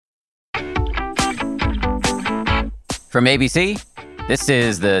From ABC, this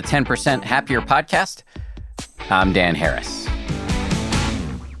is the 10% Happier podcast. I'm Dan Harris.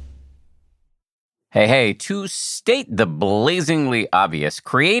 Hey, to state the blazingly obvious,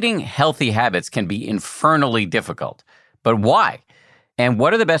 creating healthy habits can be infernally difficult. But why? And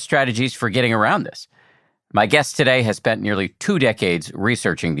what are the best strategies for getting around this? My guest today has spent nearly 2 decades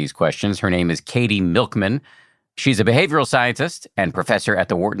researching these questions. Her name is Katy Milkman. She's a behavioral scientist and professor at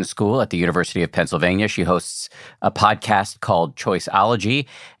the Wharton School at the University of Pennsylvania. She hosts a podcast called Choiceology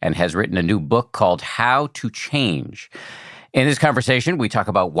and has written a new book called How to Change. In this conversation, we talk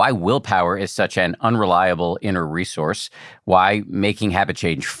about why willpower is such an unreliable inner resource, why making habit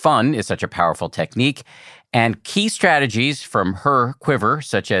change fun is such a powerful technique, and key strategies from her quiver,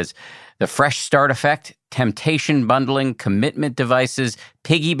 such as the fresh start effect, temptation bundling, commitment devices,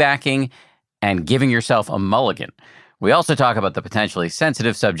 piggybacking, and giving yourself a mulligan. We also talk about the potentially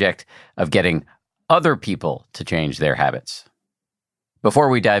sensitive subject of getting other people to change their habits. Before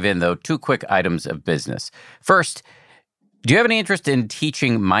we dive in, though, 2 quick items of business. First, do you have any interest in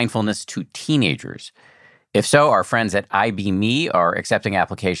teaching mindfulness to teenagers? If so, our friends at IBME are accepting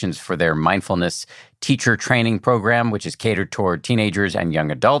applications for their mindfulness teacher training program, which is catered toward teenagers and young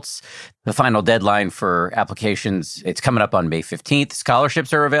adults. The final deadline for applications, it's coming up on May 15th.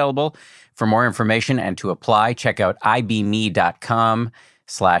 Scholarships are available. For more information and to apply, check out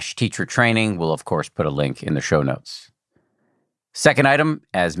ibme.com/teacher training. We'll, of course, put a link in the show notes. Second item,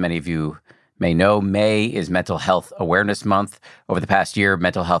 as many of you may know, May is Mental Health Awareness Month. Over the past year,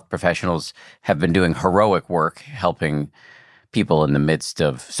 mental health professionals have been doing heroic work helping people in the midst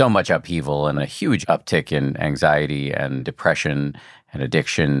of so much upheaval and a huge uptick in anxiety and depression and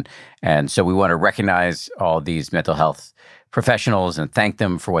addiction. And so we want to recognize all these mental health professionals and thank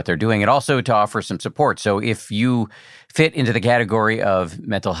them for what they're doing, and also to offer some support. So if you fit into the category of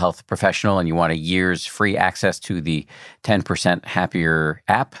mental health professional and you want a year's free access to the 10% Happier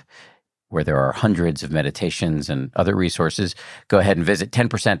app, where there are hundreds of meditations and other resources, go ahead and visit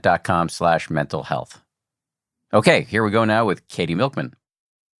 10%.com/mental health. Okay, here we go now with Katy Milkman.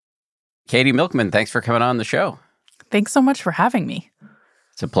 Katy Milkman, thanks for coming on the show. Thanks so much for having me.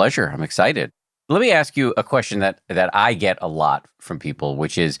 It's a pleasure. I'm excited. Let me ask you a question that I get a lot from people,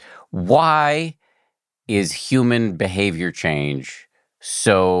 which is, why is human behavior change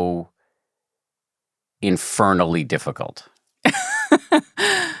so infernally difficult?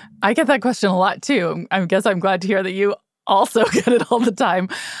 I get that question a lot, too. I guess I'm glad to hear that you also get it all the time.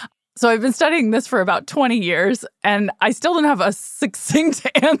 So I've been studying this for about 20 years, and I still don't have a succinct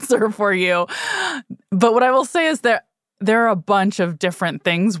answer for you. But what I will say is that there are a bunch of different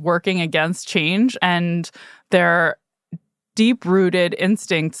things working against change, and they're deep-rooted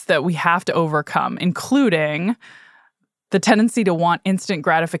instincts that we have to overcome, including the tendency to want instant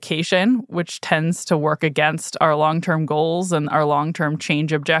gratification, which tends to work against our long-term goals and our long-term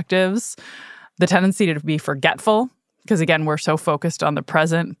change objectives. The tendency to be forgetful, because again, we're so focused on the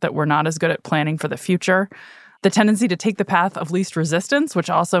present that we're not as good at planning for the future. The tendency to take the path of least resistance, which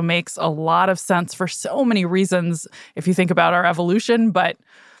also makes a lot of sense for so many reasons if you think about our evolution, but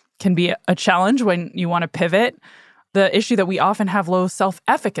can be a challenge when you want to pivot. The issue that we often have low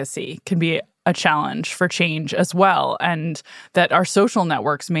self-efficacy can be a challenge for change as well, and that our social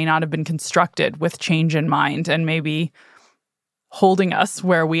networks may not have been constructed with change in mind and maybe holding us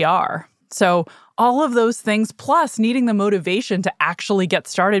where we are. So all of those things, plus needing the motivation to actually get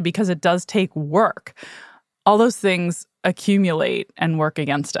started because it does take work, all those things accumulate and work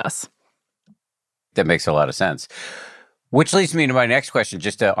against us. That makes a lot of sense. Which leads me to my next question,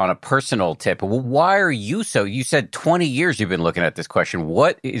 just on a personal tip. Why are you you said 20 years you've been looking at this question.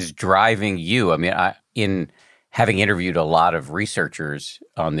 What is driving you? I mean, in having interviewed a lot of researchers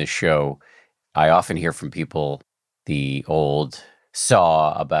on this show, I often hear from people the old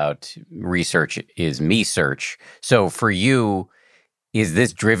saw about research is me search. So for you, is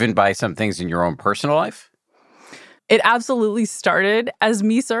this driven by some things in your own personal life? It absolutely started as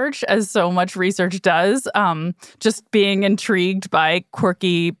me search, as so much research does, just being intrigued by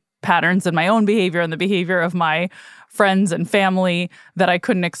quirky patterns in my own behavior and the behavior of my friends and family that I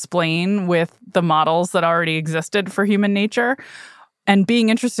couldn't explain with the models that already existed for human nature, and being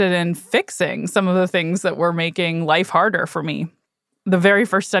interested in fixing some of the things that were making life harder for me. The very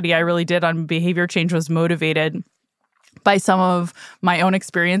first study I really did on behavior change was motivated by some of my own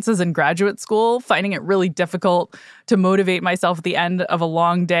experiences in graduate school, finding it really difficult to motivate myself at the end of a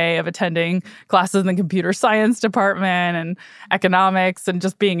long day of attending classes in the computer science department and economics and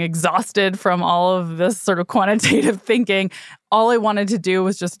just being exhausted from all of this sort of quantitative thinking. All I wanted to do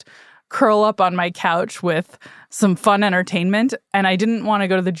was just curl up on my couch with some fun entertainment. And I didn't want to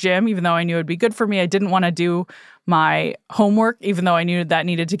go to the gym, even though I knew it'd be good for me. I didn't want to do my homework, even though I knew that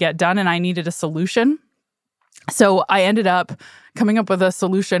needed to get done, and I needed a solution. So I ended up coming up with a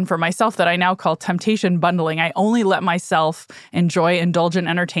solution for myself that I now call temptation bundling. I only let myself enjoy indulgent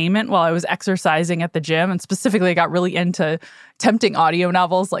entertainment while I was exercising at the gym. And specifically, I got really into tempting audio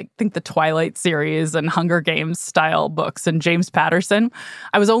novels, like think the Twilight series and Hunger Games style books and James Patterson.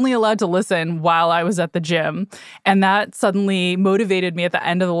 I was only allowed to listen while I was at the gym. And that suddenly motivated me at the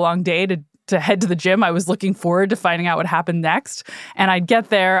end of the long day to head to the gym. I was looking forward to finding out what happened next. And I'd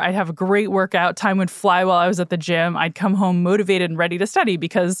get there, I'd have a great workout. Time would fly while I was at the gym. I'd come home motivated and ready to study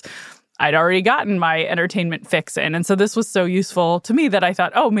because I'd already gotten my entertainment fix in. And so this was so useful to me that I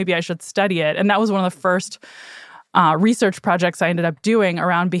thought, oh, maybe I should study it. And that was one of the first research projects I ended up doing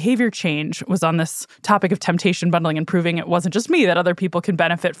around behavior change, was on this topic of temptation bundling and proving it wasn't just me, that other people can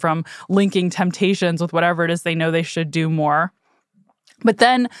benefit from linking temptations with whatever it is they know they should do more. But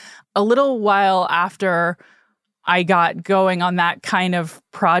then a little while after I got going on that kind of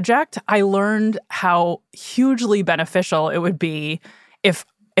project, I learned how hugely beneficial it would be if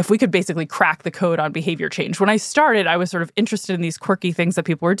we could basically crack the code on behavior change. When I started, I was sort of interested in these quirky things that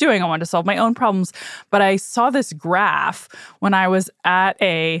people were doing. I wanted to solve my own problems. But I saw this graph when I was at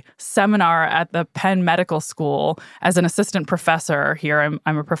a seminar at the Penn Medical School as an assistant professor here.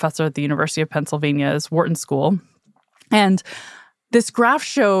 I'm a professor at the University of Pennsylvania's Wharton School. And this graph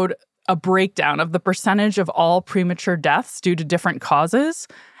showed a breakdown of the percentage of all premature deaths due to different causes.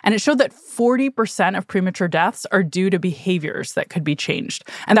 And it showed that 40% of premature deaths are due to behaviors that could be changed.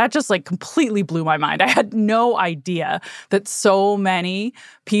 And that just completely blew my mind. I had no idea that so many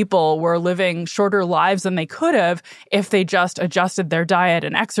people were living shorter lives than they could have if they just adjusted their diet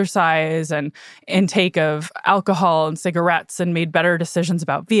and exercise and intake of alcohol and cigarettes and made better decisions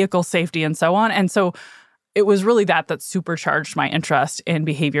about vehicle safety and so on. And so it was really that supercharged my interest in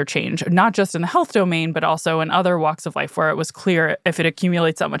behavior change, not just in the health domain, but also in other walks of life where it was clear if it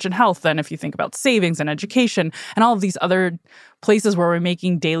accumulates that much in health, then if you think about savings and education and all of these other places where we're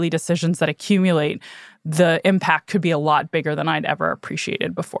making daily decisions that accumulate, the impact could be a lot bigger than I'd ever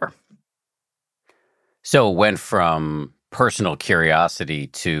appreciated before. So it went from personal curiosity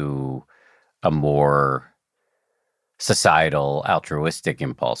to a more societal, altruistic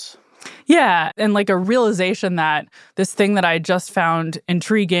impulse. Yeah, and a realization that this thing that I just found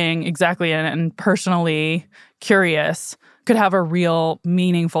intriguing, exactly, and personally curious could have a real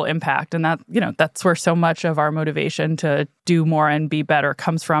meaningful impact. And that, that's where so much of our motivation to do more and be better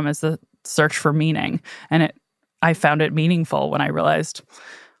comes from, is the search for meaning. And I found it meaningful when I realized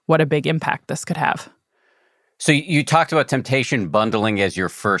what a big impact this could have. So you talked about temptation bundling as your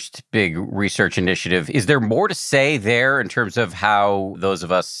first big research initiative. Is there more to say there in terms of how those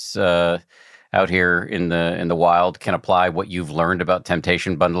of us out here in the wild can apply what you've learned about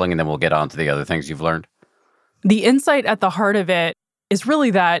temptation bundling? And then we'll get on to the other things you've learned. The insight at the heart of it is really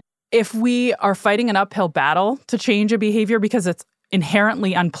that if we are fighting an uphill battle to change a behavior because it's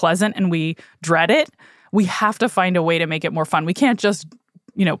inherently unpleasant and we dread it, we have to find a way to make it more fun. We can't just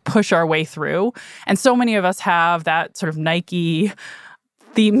push our way through. And so many of us have that sort of Nike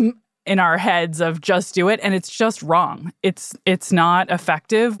theme in our heads of just do it, and it's just wrong. It's not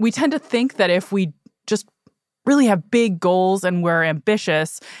effective. We tend to think that if we just really have big goals and we're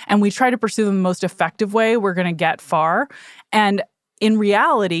ambitious and we try to pursue them the most effective way, we're going to get far. And in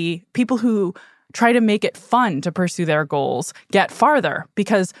reality, people who try to make it fun to pursue their goals get farther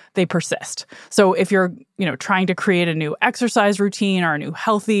because they persist. So if you're, trying to create a new exercise routine or a new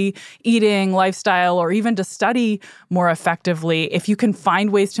healthy eating lifestyle, or even to study more effectively, if you can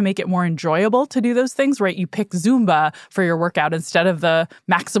find ways to make it more enjoyable to do those things, right? You pick Zumba for your workout instead of the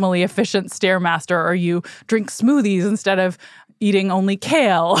maximally efficient Stairmaster, or you drink smoothies instead of eating only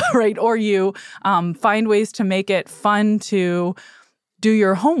kale, right? Or you find ways to make it fun to do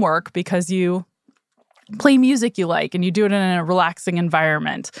your homework because you play music you like and you do it in a relaxing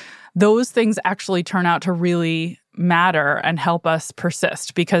environment. Those things actually turn out to really matter and help us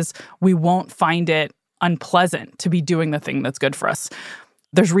persist because we won't find it unpleasant to be doing the thing that's good for us.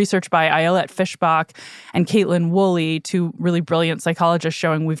 There's research by Ayelet Fishbach and Caitlin Woolley, two really brilliant psychologists,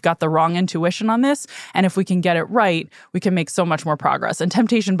 showing we've got the wrong intuition on this. And if we can get it right, we can make so much more progress. And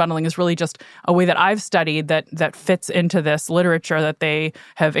temptation bundling is really just a way that I've studied that fits into this literature that they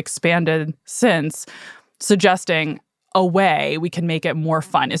have expanded since, suggesting a way we can make it more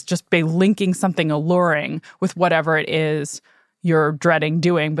fun. It's just by linking something alluring with whatever it is you're dreading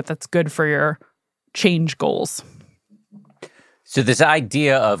doing, but that's good for your change goals. So this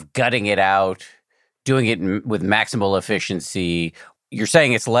idea of gutting it out, doing it with maximal efficiency, you're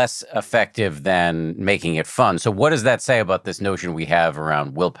saying it's less effective than making it fun. So what does that say about this notion we have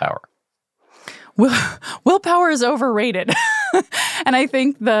around willpower? Willpower is overrated. And I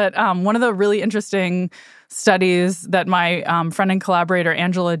think that one of the really interesting studies that my friend and collaborator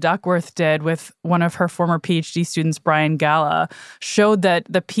Angela Duckworth did with one of her former PhD students, Brian Galla, showed that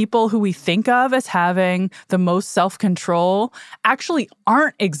the people who we think of as having the most self-control actually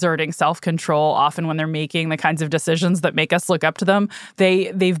aren't exerting self-control often when they're making the kinds of decisions that make us look up to them.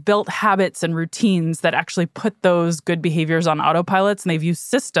 They've built habits and routines that actually put those good behaviors on autopilots, and they've used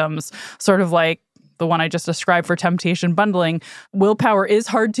systems sort of like the one I just described for temptation bundling. Willpower is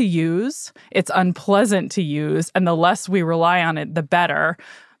hard to use. It's unpleasant to use. And the less we rely on it, the better.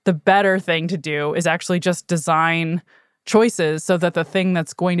 The better thing to do is actually just design choices so that the thing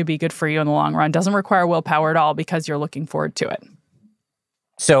that's going to be good for you in the long run doesn't require willpower at all because you're looking forward to it.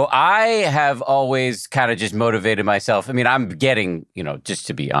 So I have always kind of just motivated myself. I mean, I'm getting, just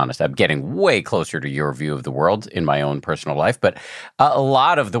to be honest, I'm getting way closer to your view of the world in my own personal life. But a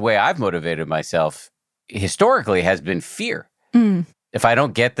lot of the way I've motivated myself historically has been fear. If I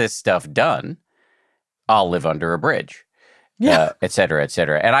don't get this stuff done, I'll live under a bridge, et cetera, et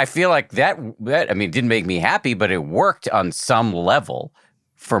cetera. And I feel like that didn't make me happy, but it worked on some level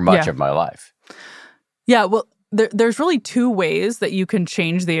for much of my life. Yeah, well, there's really two ways that you can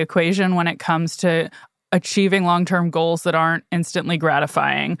change the equation when it comes to achieving long-term goals that aren't instantly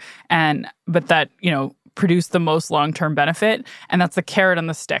gratifying but that, produce the most long-term benefit. And that's the carrot and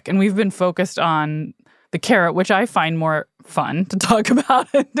the stick. And we've been focused on the carrot, which I find more fun to talk about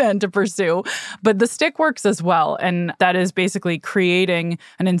and to pursue. But the stick works as well. And that is basically creating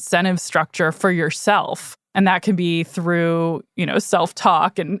an incentive structure for yourself. And that can be through,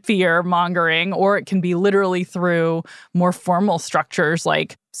 self-talk and fear-mongering, or it can be literally through more formal structures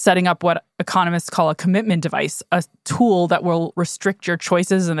like setting up what economists call a commitment device, a tool that will restrict your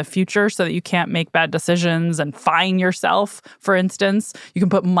choices in the future so that you can't make bad decisions and fine yourself, for instance. You can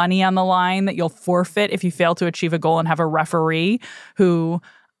put money on the line that you'll forfeit if you fail to achieve a goal and have a referee who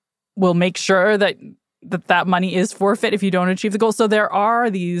will make sure that money is forfeit if you don't achieve the goal. So there are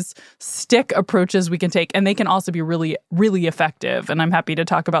these stick approaches we can take, and they can also be really, really effective. And I'm happy to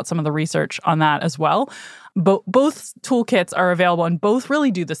talk about some of the research on that as well. But both toolkits are available, and both really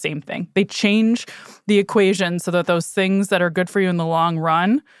do the same thing. They change the equation so that those things that are good for you in the long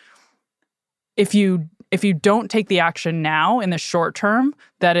run, if you don't take the action now in the short term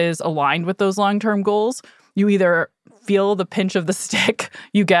that is aligned with those long-term goals, you either feel the pinch of the stick,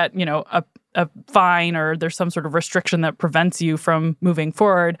 you get, a fine, or there's some sort of restriction that prevents you from moving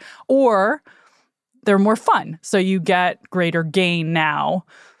forward, or they're more fun. So you get greater gain now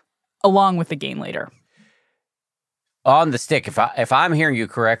along with the gain later. On the stick, if I'm hearing you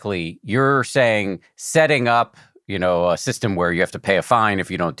correctly, you're saying setting up, a system where you have to pay a fine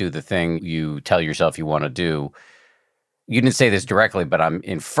if you don't do the thing you tell yourself you want to do. You didn't say this directly, but I'm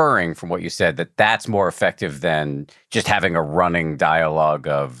inferring from what you said that that's more effective than just having a running dialogue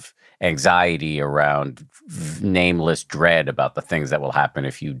of anxiety around nameless dread about the things that will happen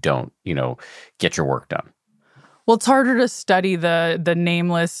if you don't, get your work done. Well, it's harder to study the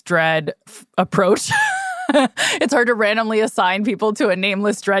nameless dread approach. It's hard to randomly assign people to a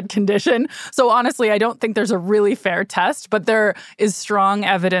nameless dread condition. So honestly, I don't think there's a really fair test, but there is strong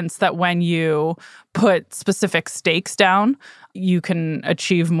evidence that when you put specific stakes down, you can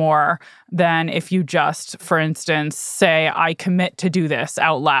achieve more than if you just, for instance, say, I commit to do this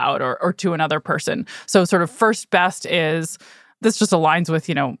out loud or to another person. So sort of first best is, this just aligns with,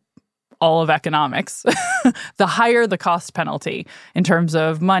 all of economics. The higher the cost penalty in terms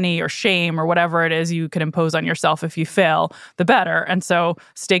of money or shame or whatever it is you can impose on yourself if you fail, the better. And so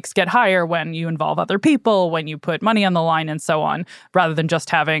stakes get higher when you involve other people, when you put money on the line and so on, rather than just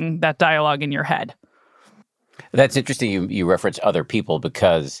having that dialogue in your head. That's interesting you reference other people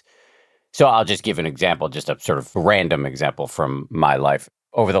because, so I'll just give an example, just a sort of random example from my life.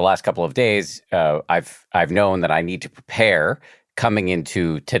 Over the last couple of days, I've known that I need to prepare coming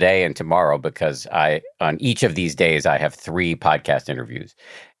into today and tomorrow because on each of these days, I have 3 podcast interviews.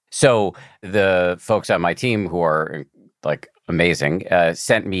 So the folks on my team who are amazing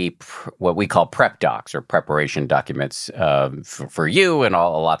sent me what we call prep docs or preparation documents for you and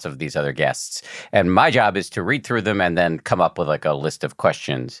lots of these other guests. And my job is to read through them and then come up with a list of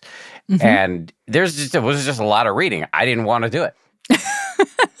questions. Mm-hmm. And it was just a lot of reading. I didn't want to do it.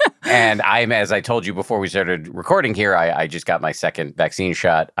 And as I told you before we started recording here, I just got my second vaccine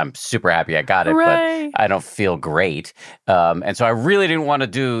shot. I'm super happy I got it, Hooray. But I don't feel great. And so I really didn't want to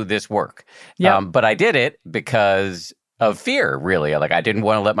do this work. Yep. But I did it because of fear, really. I didn't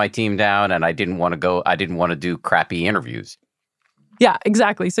want to let my team down, and I didn't want to do crappy interviews. Yeah,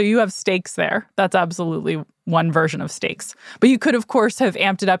 exactly. So you have stakes there. That's absolutely one version of stakes. But you could, of course, have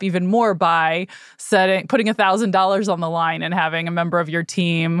amped it up even more by putting $1,000 on the line and having a member of your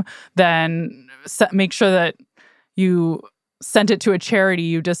team then make sure that you sent it to a charity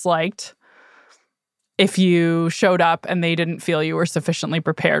you disliked if you showed up and they didn't feel you were sufficiently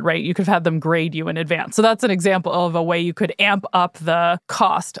prepared, right? You could have had them grade you in advance. So that's an example of a way you could amp up the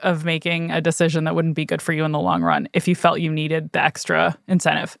cost of making a decision that wouldn't be good for you in the long run if you felt you needed the extra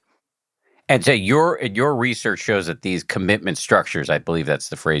incentive. And so your research shows that these commitment structures, I believe that's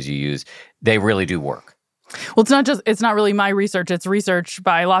the phrase you use, they really do work. Well, it's not really my research. It's research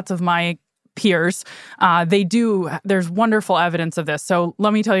by lots of my peers. There's wonderful evidence of this. So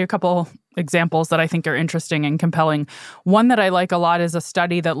let me tell you a couple examples that I think are interesting and compelling. One that I like a lot is a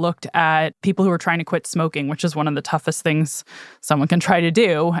study that looked at people who are trying to quit smoking, which is one of the toughest things someone can try to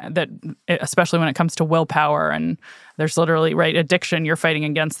do, that especially when it comes to willpower. And there's literally, right, addiction you're fighting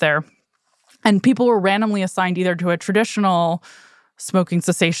against there. And people were randomly assigned either to a traditional smoking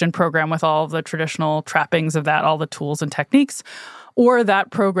cessation program with all the traditional trappings of that, all the tools and techniques, or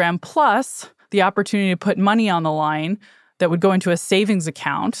that program plus the opportunity to put money on the line that would go into a savings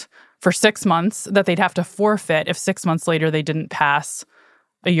account for 6 months that they'd have to forfeit if 6 months later they didn't pass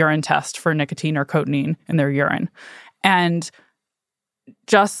a urine test for nicotine or cotinine in their urine. And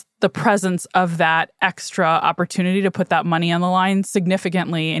just the presence of that extra opportunity to put that money on the line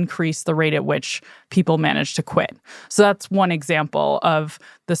significantly increased the rate at which people managed to quit. So that's one example of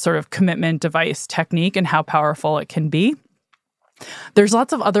the sort of commitment device technique and how powerful it can be. There's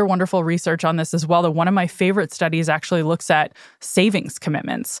lots of other wonderful research on this as well. One of my favorite studies actually looks at savings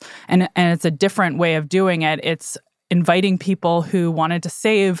commitments, and it's a different way of doing it. It's inviting people who wanted to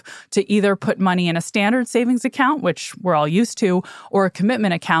save to either put money in a standard savings account, which we're all used to, or a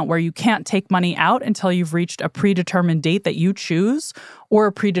commitment account where you can't take money out until you've reached a predetermined date that you choose or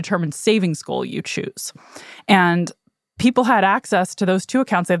a predetermined savings goal you choose. And people had access to those two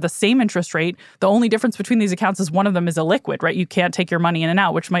accounts. They have the same interest rate. The only difference between these accounts is one of them is illiquid, right? You can't take your money in and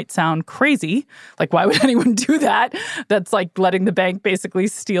out, which might sound crazy. Like, why would anyone do that? That's like letting the bank basically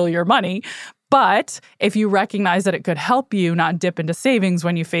steal your money. But if you recognize that it could help you not dip into savings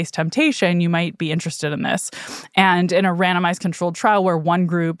when you face temptation, you might be interested in this. And in a randomized controlled trial where one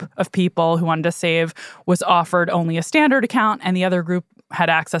group of people who wanted to save was offered only a standard account and the other group had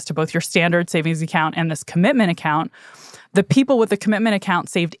access to both your standard savings account and this commitment account, the people with the commitment account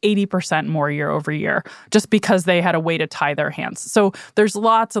saved 80% more year over year just because they had a way to tie their hands. So there's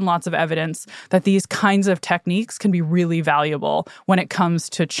lots and lots of evidence that these kinds of techniques can be really valuable when it comes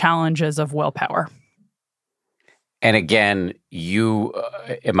to challenges of willpower. And again,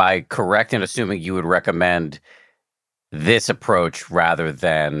 am I correct in assuming you would recommend this approach rather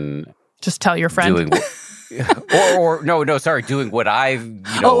than just tell your friend? Doing doing what I've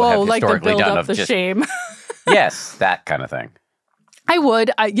have like historically to build done up of the just shame. Yes, that kind of thing. I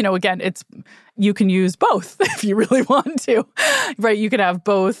would. Again, you can use both if you really want to, right? You can have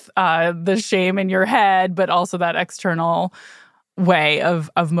both the shame in your head, but also that external way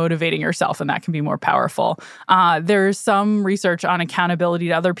of motivating yourself, and that can be more powerful. There's some research on accountability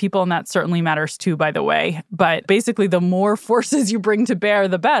to other people, and that certainly matters too, by the way. But basically, the more forces you bring to bear,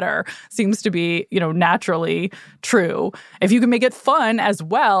 the better. Seems to be, naturally true. If you can make it fun as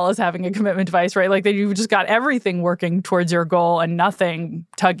well as having a commitment device, right? Like that you've just got everything working towards your goal and nothing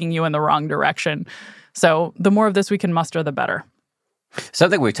tugging you in the wrong direction. So the more of this we can muster, the better.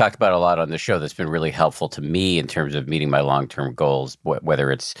 Something we've talked about a lot on the show that's been really helpful to me in terms of meeting my long-term goals, whether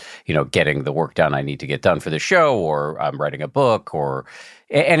it's, getting the work done I need to get done for the show, or I'm writing a book, or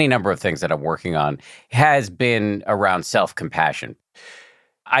any number of things that I'm working on, has been around self-compassion.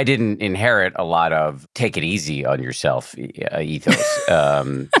 I didn't inherit a lot of take it easy on yourself ethos.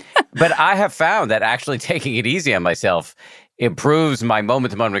 But I have found that actually taking it easy on myself improves my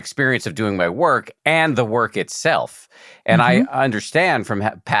moment-to-moment experience of doing my work and the work itself. And I understand from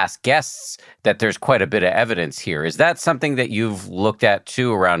past guests that there's quite a bit of evidence here. Is that something that you've looked at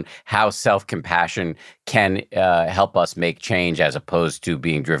too, around how self-compassion can help us make change as opposed to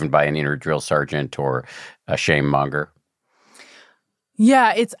being driven by an inner drill sergeant or a shame monger?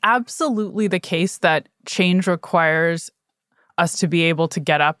 Yeah, it's absolutely the case that change requires us to be able to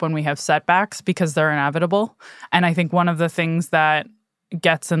get up when we have setbacks because they're inevitable. And I think one of the things that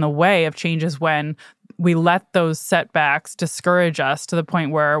gets in the way of change is when we let those setbacks discourage us to the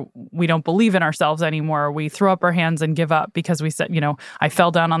point where we don't believe in ourselves anymore. We throw up our hands and give up because we said, I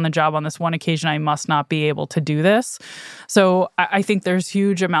fell down on the job on this one occasion. I must not be able to do this. So I think there's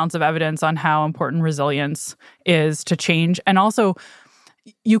huge amounts of evidence on how important resilience is to change. And also,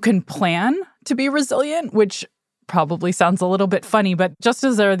 you can plan to be resilient, which probably sounds a little bit funny, but just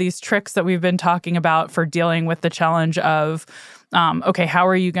as there are these tricks that we've been talking about for dealing with the challenge of, okay, how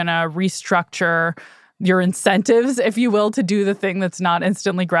are you going to restructure your incentives, if you will, to do the thing that's not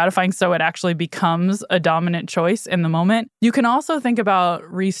instantly gratifying so it actually becomes a dominant choice in the moment. You can also think about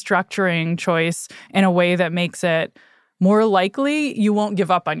restructuring choice in a way that makes it more likely you won't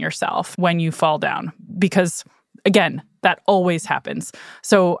give up on yourself when you fall down because, again, that always happens.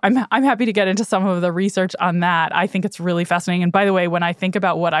 So I'm happy to get into some of the research on that. I think it's really fascinating. And by the way, when I think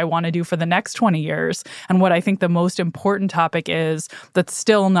about what I want to do for the next 20 years and what I think the most important topic is that's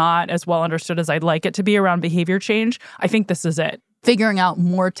still not as well understood as I'd like it to be around behavior change, I think this is it. Figuring out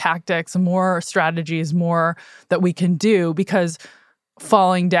more tactics, more strategies, more that we can do, because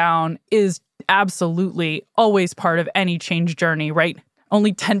falling down is absolutely always part of any change journey, right?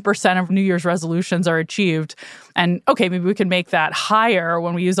 Only 10% of New Year's resolutions are achieved. And okay, maybe we can make that higher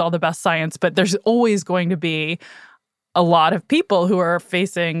when we use all the best science, but there's always going to be a lot of people who are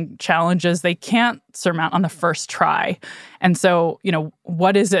facing challenges they can't surmount on the first try. And so,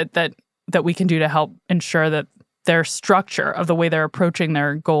 what is it that we can do to help ensure that their structure of the way they're approaching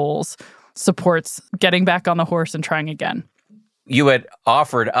their goals supports getting back on the horse and trying again? You had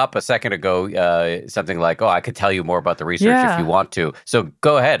offered up a second ago something like, I could tell you more about the research if you want to. So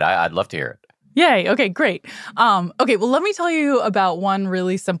go ahead. I'd love to hear it. Yay. Okay, great. Okay, well, let me tell you about one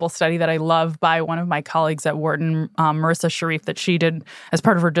really simple study that I love by one of my colleagues at Wharton, Marissa Sharif, that she did as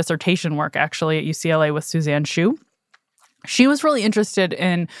part of her dissertation work, actually, at UCLA with Suzanne Shu. She was really interested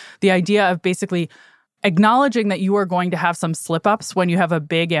in the idea of basically acknowledging that you are going to have some slip-ups when you have a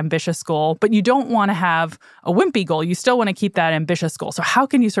big, ambitious goal, but you don't want to have a wimpy goal. You still want to keep that ambitious goal. So how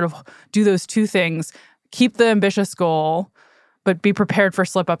can you sort of do those two things, keep the ambitious goal, but be prepared for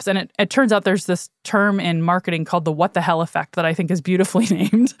slip-ups? And it turns out there's this term in marketing called the what the hell effect that I think is beautifully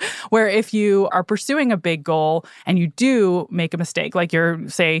named, where if you are pursuing a big goal and you do make a mistake, like you're,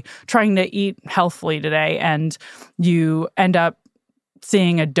 say, trying to eat healthfully today and you end up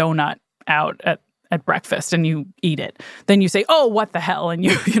seeing a donut out at breakfast and you eat it. Then you say, oh, what the hell? And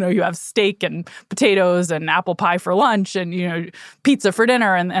you have steak and potatoes and apple pie for lunch and, pizza for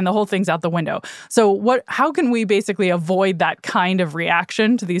dinner and the whole thing's out the window. So how can we basically avoid that kind of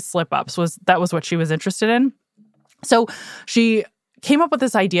reaction to these slip-ups? That was what she was interested in. So she came up with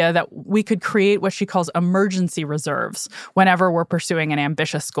this idea that we could create what she calls emergency reserves whenever we're pursuing an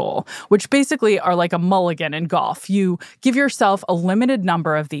ambitious goal, which basically are like a mulligan in golf. You give yourself a limited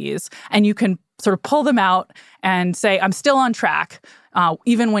number of these, and you can sort of pull them out and say, I'm still on track.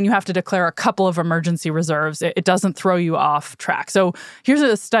 Even when you have to declare a couple of emergency reserves, it doesn't throw you off track. So here's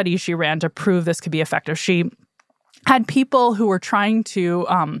a study she ran to prove this could be effective. She had people who were trying to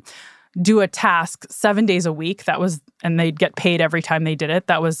do a task 7 days a week. And they'd get paid every time they did it.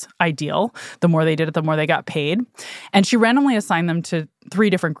 That was ideal. The more they did it, the more they got paid. And she randomly assigned them to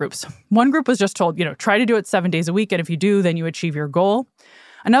 3 different groups. One group was just told, try to do it 7 days a week. And if you do, then you achieve your goal.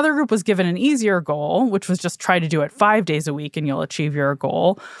 Another group was given an easier goal, which was just try to do it 5 days a week and you'll achieve your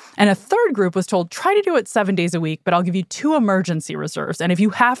goal. And a third group was told, try to do it 7 days a week, but I'll give you 2 emergency reserves. And if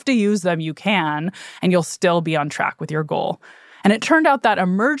you have to use them, you can, and you'll still be on track with your goal. And it turned out that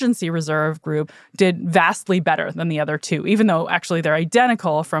emergency reserve group did vastly better than the other 2, even though actually they're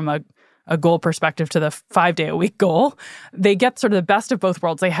identical from a goal perspective to the 5-day-a-week goal. They get sort of the best of both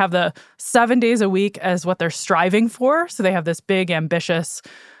worlds. They have the 7 days a week as what they're striving for. So they have this big, ambitious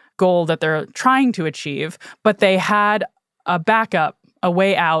goal that they're trying to achieve, but they had a backup, a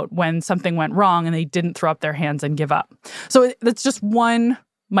way out when something went wrong and they didn't throw up their hands and give up. So that's just one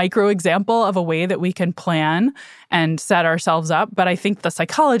micro example of a way that we can plan and set ourselves up. But I think the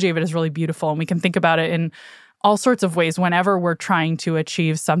psychology of it is really beautiful, and we can think about it in all sorts of ways whenever we're trying to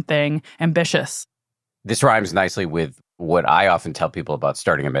achieve something ambitious. This rhymes nicely with what I often tell people about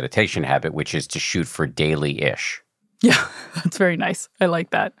starting a meditation habit, which is to shoot for daily-ish. Yeah, that's very nice. I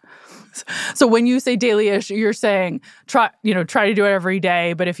like that. So when you say daily-ish, you're saying try to do it every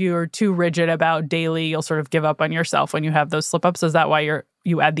day, but if you're too rigid about daily, you'll sort of give up on yourself when you have those slip-ups. Is that why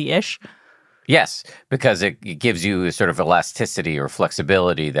you add the ish? Yes, because it gives you a sort of elasticity or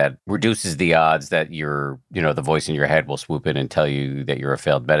flexibility that reduces the odds that the voice in your head will swoop in and tell you that you're a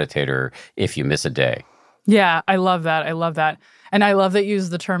failed meditator if you miss a day. Yeah, I love that. And I love that you use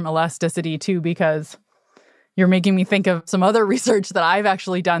the term elasticity too, because you're making me think of some other research that I've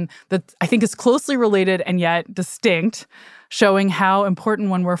actually done that I think is closely related and yet distinct, showing how important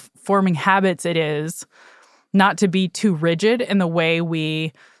when we're forming habits it is not to be too rigid in the way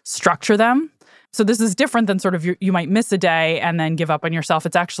we structure them. So this is different than sort of you might miss a day and then give up on yourself.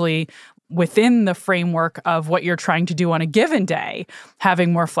 It's actually within the framework of what you're trying to do on a given day,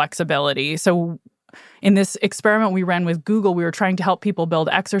 having more flexibility. So in this experiment we ran with Google, we were trying to help people build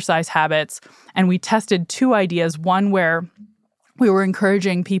exercise habits. And we tested two ideas. One where we were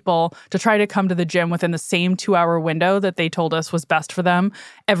encouraging people to try to come to the gym within the same 2-hour window that they told us was best for them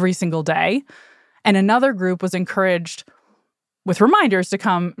every single day. And another group was encouraged with reminders to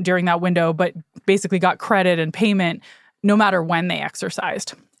come during that window, but basically got credit and payment no matter when they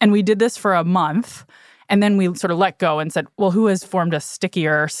exercised. And we did this for a month. And then we sort of let go and said, well, who has formed a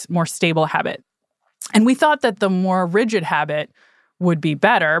stickier, more stable habit? And we thought that the more rigid habit would be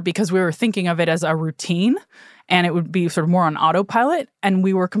better because we were thinking of it as a routine and it would be sort of more on autopilot. And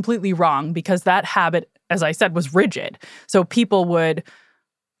we were completely wrong because that habit, as I said, was rigid. So people would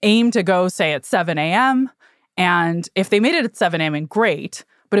aim to go, say, at 7 a.m. And if they made it at 7 a.m., great.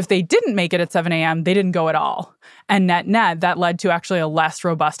 But if they didn't make it at 7 a.m., they didn't go at all. And net, that led to actually a less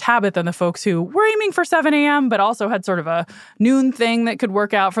robust habit than the folks who were aiming for 7 a.m., but also had sort of a noon thing that could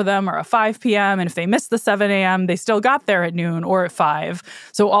work out for them or a 5 p.m. And if they missed the 7 a.m., they still got there at noon or at 5.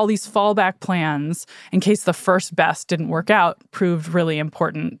 So all these fallback plans, in case the first best didn't work out, proved really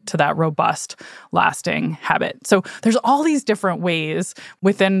important to that robust, lasting habit. So there's all these different ways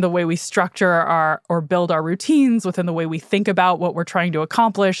within the way we structure or build our routines, within the way we think about what we're trying to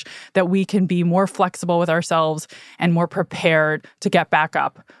accomplish, that we can be more flexible with ourselves and more prepared to get back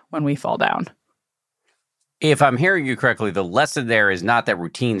up when we fall down. If I'm hearing you correctly, the lesson there is not that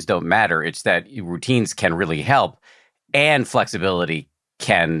routines don't matter. It's that routines can really help and flexibility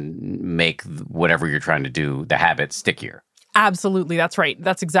can make whatever you're trying to do, the habit, stickier. Absolutely. That's right.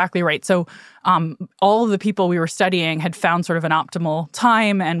 That's exactly right. So all of the people we were studying had found sort of an optimal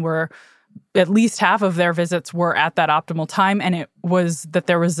time and were at least half of their visits were at that optimal time. And it was that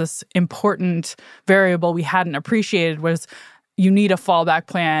there was this important variable we hadn't appreciated was you need a fallback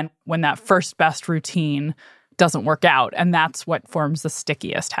plan when that first best routine doesn't work out. And that's what forms the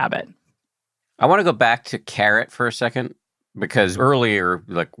stickiest habit. I want to go back to carrot for a second because earlier,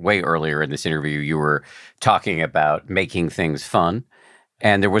 like way earlier in this interview, you were talking about making things fun.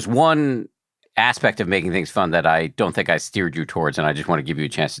 And there was one aspect of making things fun that I don't think I steered you towards, and I just want to give you a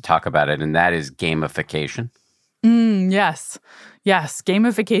chance to talk about it, and that is gamification. Yes,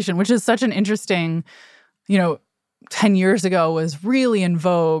 gamification, which is such an interesting, 10 years ago was really in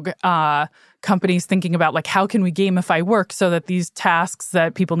vogue. Companies thinking about like, how can we gamify work so that these tasks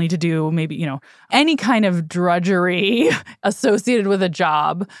that people need to do, maybe, any kind of drudgery associated with a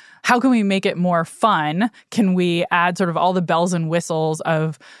job, how can we make it more fun? Can we add sort of all the bells and whistles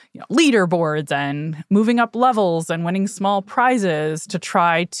of leaderboards and moving up levels and winning small prizes to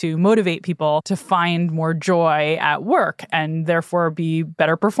try to motivate people to find more joy at work and therefore be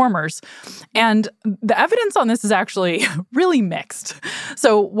better performers? And the evidence on this is actually really mixed.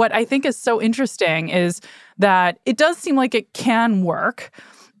 So what I think is so interesting is that it does seem like it can work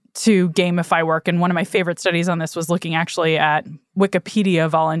to gamify work. And one of my favorite studies on this was looking actually at Wikipedia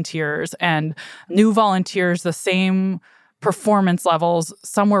volunteers and new volunteers, the same performance levels.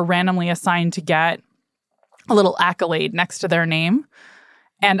 Some were randomly assigned to get a little accolade next to their name,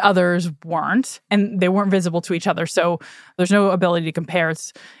 and others weren't, and they weren't visible to each other. So there's no ability to compare.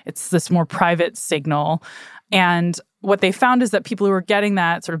 It's this more private signal. And what they found is that people who were getting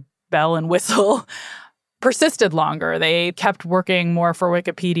that sort of bell and whistle persisted longer. They kept working more for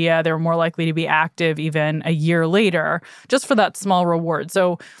Wikipedia. They were more likely to be active even a year later, just for that small reward.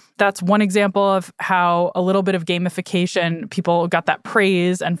 So that's one example of how a little bit of gamification, people got that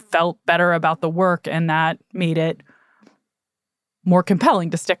praise and felt better about the work, and that made it more compelling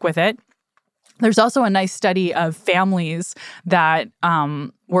to stick with it. There's also a nice study of families that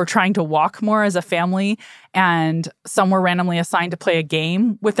were trying to walk more as a family, and some were randomly assigned to play a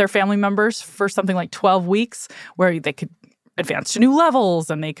game with their family members for something like 12 weeks, where they could advance to new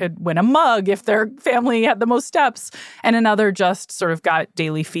levels and they could win a mug if their family had the most steps, and another just sort of got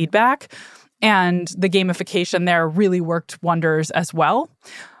daily feedback. And the gamification there really worked wonders as well.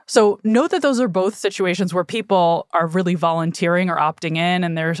 So note that those are both situations where people are really volunteering or opting in,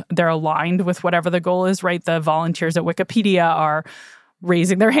 and they're aligned with whatever the goal is, right? The volunteers at Wikipedia are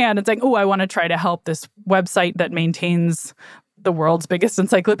raising their hand and saying, oh, I want to try to help this website that maintains the world's biggest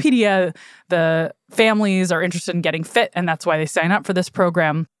encyclopedia. The families are interested in getting fit, and that's why they sign up for this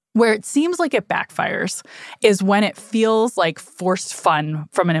program. Where it seems like it backfires is when it feels like forced fun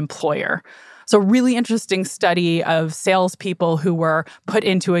from an employer. So really interesting study of salespeople who were put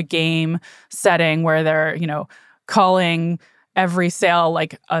into a game setting where they're, calling every sale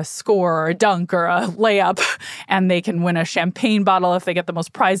like a score or a dunk or a layup, and they can win a champagne bottle if they get the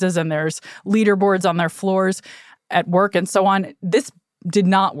most prizes, and there's leaderboards on their floors at work and so on. This did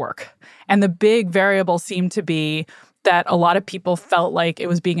not work. And the big variable seemed to be that a lot of people felt like it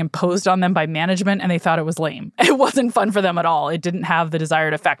was being imposed on them by management and they thought it was lame. It wasn't fun for them at all. It didn't have the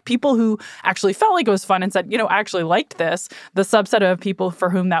desired effect. People who actually felt like it was fun and said, I actually liked this, the subset of people for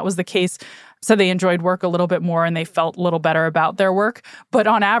whom that was the case said they enjoyed work a little bit more and they felt a little better about their work. But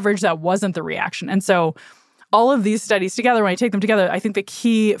on average, that wasn't the reaction. And so all of these studies together, when I take them together, I think the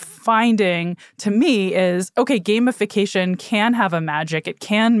key finding to me is, okay, gamification can have a magic. It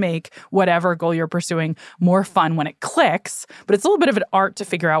can make whatever goal you're pursuing more fun when it clicks, but it's a little bit of an art to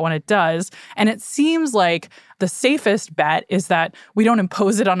figure out when it does. And it seems like the safest bet is that we don't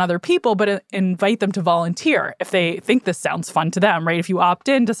impose it on other people, but invite them to volunteer if they think this sounds fun to them, right? If you opt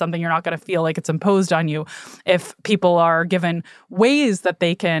into something, you're not going to feel like it's imposed on you. If people are given ways that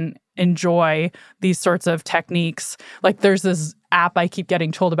they can enjoy these sorts of techniques. Like there's this app I keep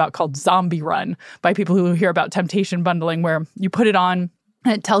getting told about called Zombie Run by people who hear about temptation bundling, where you put it on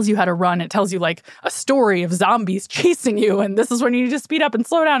and it tells you how to run. It tells you like a story of zombies chasing you. And this is when you need to speed up and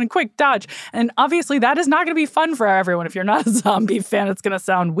slow down and quick dodge. And obviously that is not going to be fun for everyone. If you're not a zombie fan, it's going to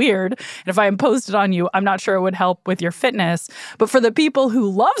sound weird. And if I imposed it on you, I'm not sure it would help with your fitness. But for the people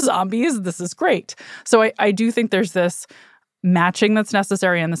who love zombies, this is great. So I do think there's this matching that's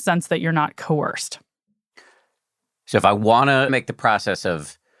necessary in the sense that you're not coerced. So if I want to make the process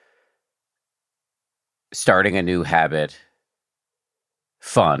of starting a new habit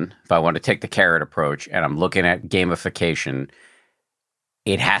fun, if I want to take the carrot approach and I'm looking at gamification,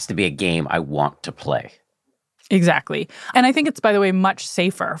 it has to be a game I want to play. Exactly. And I think it's, by the way, much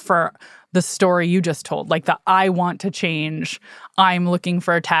safer for the story you just told, like the I want to change, I'm looking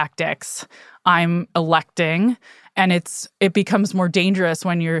for tactics, I'm electing. And it becomes more dangerous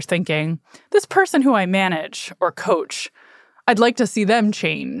when you're thinking, this person who I manage or coach, I'd like to see them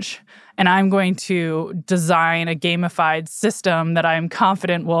change. And I'm going to design a gamified system that I'm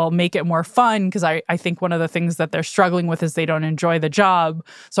confident will make it more fun, because I think one of the things that they're struggling with is they don't enjoy the job.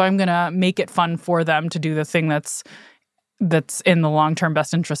 So I'm going to make it fun for them to do the thing that's in the long-term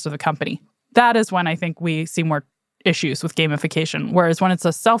best interest of the company. That is when I think we see more issues with gamification. Whereas when it's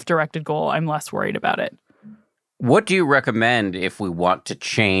a self-directed goal, I'm less worried about it. What do you recommend if we want to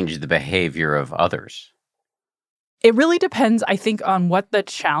change the behavior of others? It really depends, I think, on what the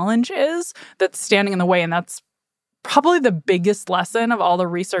challenge is that's standing in the way. And that's probably the biggest lesson of all the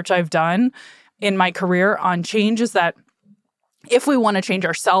research I've done in my career on change, is that if we want to change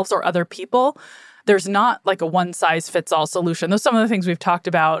ourselves or other people, there's not like a one-size-fits-all solution. Though some of the things we've talked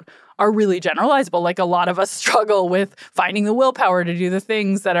about are really generalizable. Like a lot of us struggle with finding the willpower to do the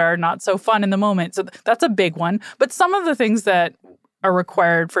things that are not so fun in the moment. So that's a big one. But some of the things that are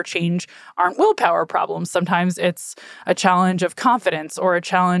required for change aren't willpower problems. Sometimes it's a challenge of confidence or a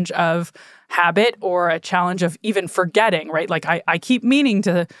challenge of habit or a challenge of even forgetting, right? Like I keep meaning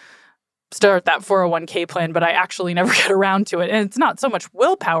to start that 401k plan, but I actually never get around to it. And it's not so much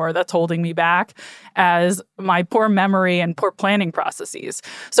willpower that's holding me back as my poor memory and poor planning processes.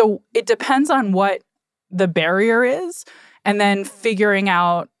 So it depends on what the barrier is, and then figuring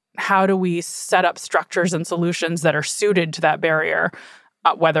out how do we set up structures and solutions that are suited to that barrier,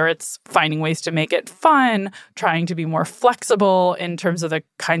 whether it's finding ways to make it fun, trying to be more flexible in terms of the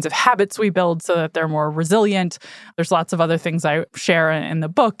kinds of habits we build so that they're more resilient. There's lots of other things I share in the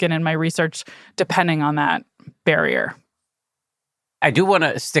book and in my research depending on that barrier. I do want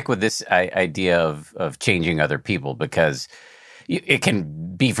to stick with this idea of changing other people, because it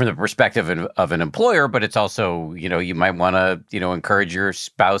can be from the perspective of an employer, but it's also, you might want to, encourage your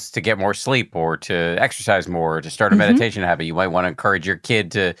spouse to get more sleep or to exercise more, or to start a meditation habit. You might want to encourage your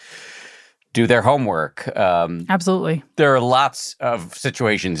kid to do their homework. Absolutely. There are lots of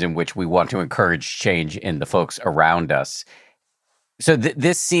situations in which we want to encourage change in the folks around us. So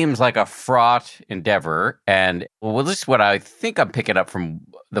this seems like a fraught endeavor. And this is what I think I'm picking up from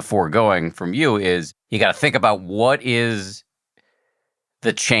the foregoing from you is you got to think about what is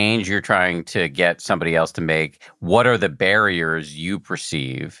the change you're trying to get somebody else to make. What are the barriers you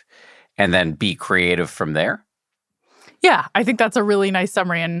perceive? And then be creative from there. Yeah, I think that's a really nice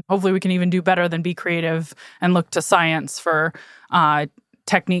summary. And hopefully we can even do better than be creative and look to science for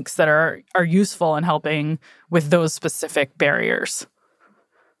techniques that are useful in helping with those specific barriers.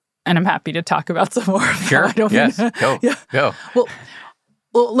 And I'm happy to talk about some more. Sure. Go. Yeah. Go.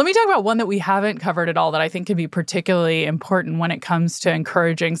 Well, let me talk about one that we haven't covered at all that I think can be particularly important when it comes to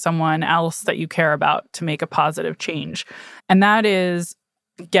encouraging someone else that you care about to make a positive change. And that is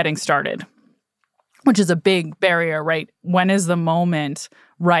getting started, which is a big barrier, right? When is the moment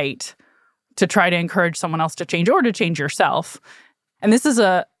right to try to encourage someone else to change or to change yourself? And this is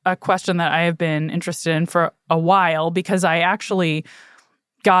a question that I have been interested in for a while, because I actually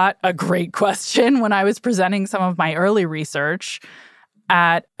got a great question when I was presenting some of my early research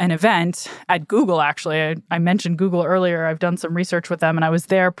at an event at Google, actually. I mentioned Google earlier. I've done some research with them, and I was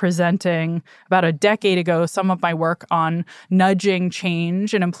there presenting about a decade ago some of my work on nudging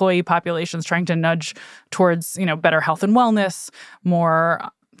change in employee populations, trying to nudge towards, better health and wellness, more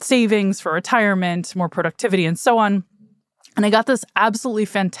savings for retirement, more productivity, and so on. And I got this absolutely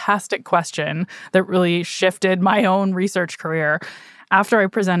fantastic question that really shifted my own research career after I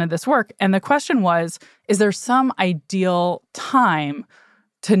presented this work. And the question was, is there some ideal time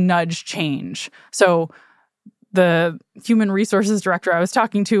to nudge change? So the human resources director I was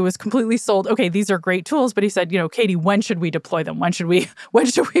talking to was completely sold. Okay, these are great tools, but he said, Katy, when should we deploy them? When should we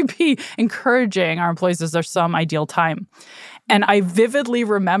be encouraging our employees? Is there some ideal time? And I vividly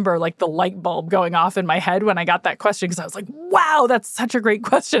remember the light bulb going off in my head when I got that question, because I was like, wow, that's such a great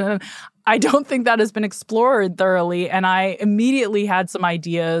question. And I don't think that has been explored thoroughly. And I immediately had some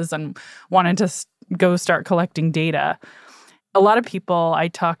ideas and wanted to go start collecting data. A lot of people I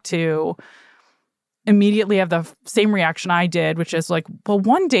talk to immediately have the same reaction I did, which is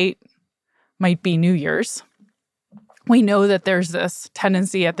one date might be New Year's. We know that there's this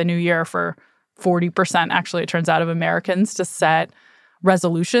tendency at the New Year for 40%, actually, it turns out, of Americans to set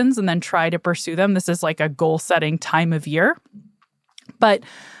resolutions and then try to pursue them. This is a goal-setting time of year. But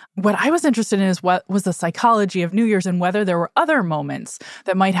what I was interested in is what was the psychology of New Year's and whether there were other moments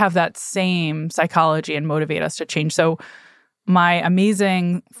that might have that same psychology and motivate us to change. So my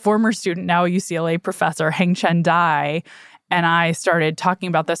amazing former student, now a UCLA professor, Heng-Chen Dai, and I started talking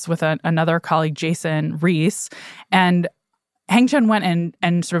about this with another colleague, Jason Reese. And Heng-Chen went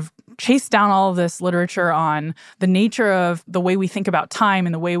and sort of chased down all of this literature on the nature of the way we think about time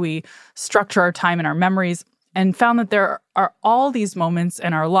and the way we structure our time and our memories, and found that there are all these moments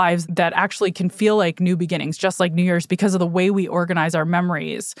in our lives that actually can feel like new beginnings, just like New Year's, because of the way we organize our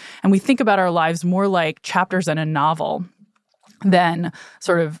memories. And we think about our lives more like chapters in a novel than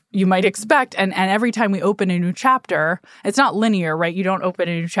sort of you might expect. And every time we open a new chapter, it's not linear, right? You don't open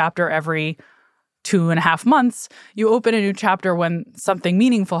a new chapter every 2.5 months. You open a new chapter when something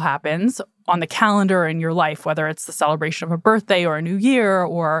meaningful happens on the calendar in your life, whether it's the celebration of a birthday or a new year,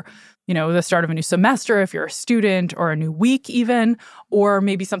 or the start of a new semester if you're a student, or a new week even, or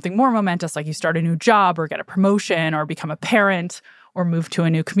maybe something more momentous like you start a new job or get a promotion or become a parent or move to a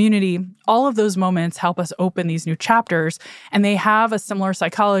new community. All of those moments help us open these new chapters, and they have a similar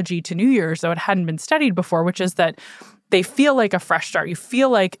psychology to New Year's, though it hadn't been studied before, which is that they feel like a fresh start. You feel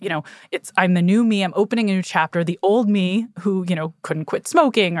like, I'm the new me. I'm opening a new chapter. The old me who, couldn't quit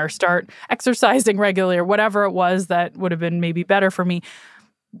smoking or start exercising regularly or whatever it was that would have been maybe better for me,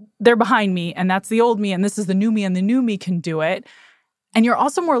 they're behind me, and that's the old me, and this is the new me, and the new me can do it. And you're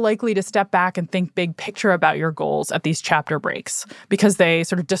also more likely to step back and think big picture about your goals at these chapter breaks, because they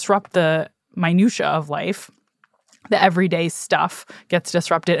sort of disrupt the minutia of life. The everyday stuff gets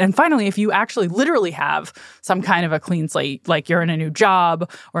disrupted. And finally, if you actually literally have some kind of a clean slate, like you're in a new job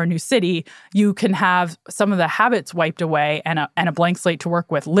or a new city, you can have some of the habits wiped away and a blank slate to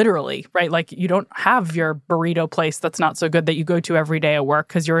work with, literally, right? Like you don't have your burrito place that's not so good that you go to every day at work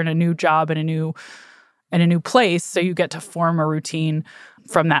because you're in a new job and a new place, so you get to form a routine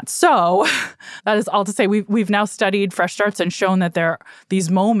from that. So that is all to say, we've now studied fresh starts and shown that these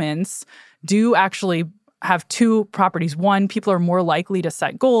moments do actually have two properties. One, people are more likely to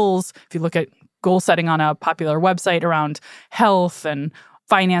set goals. If you look at goal setting on a popular website around health and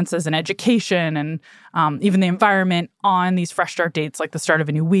finances and education and even the environment on these fresh start dates, like the start of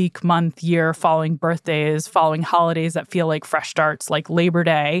a new week, month, year, following birthdays, following holidays that feel like fresh starts, like Labor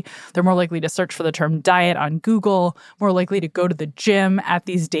Day, they're more likely to search for the term diet on Google, more likely to go to the gym at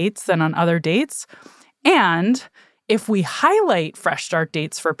these dates than on other dates. And if we highlight fresh start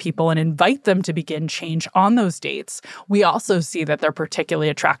dates for people and invite them to begin change on those dates, we also see that they're particularly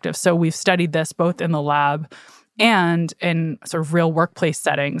attractive. So we've studied this both in the lab and in sort of real workplace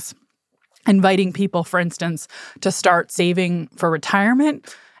settings, inviting people, for instance, to start saving for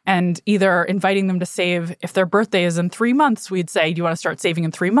retirement, and either inviting them to save if their birthday is in 3 months. We'd say, do you want to start saving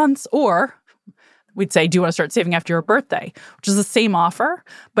in 3 months? Or we'd say, do you want to start saving after your birthday? Which is the same offer.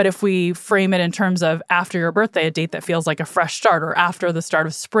 But if we frame it in terms of after your birthday, a date that feels like a fresh start, or after the start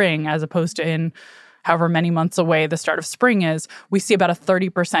of spring, as opposed to in however many months away the start of spring is, we see about a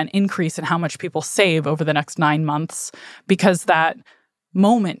 30% increase in how much people save over the next 9 months, because that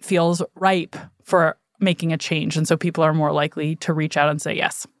moment feels ripe for making a change. And so people are more likely to reach out and say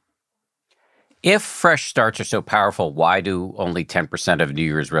yes. If fresh starts are so powerful, why do only 10% of New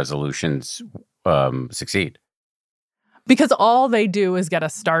Year's resolutions succeed? Because all they do is get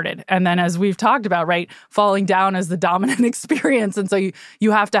us started. And then as we've talked about, right, falling down is the dominant experience. And so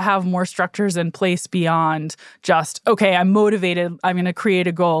you have to have more structures in place beyond just, okay, I'm motivated, I'm going to create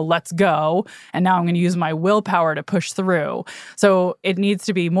a goal, let's go. And now I'm going to use my willpower to push through. So it needs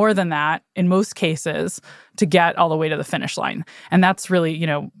to be more than that in most cases to get all the way to the finish line. And that's really,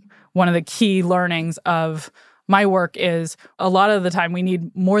 one of the key learnings of my work is a lot of the time we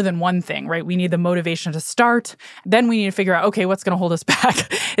need more than one thing, right? We need the motivation to start. Then we need to figure out, okay, what's going to hold us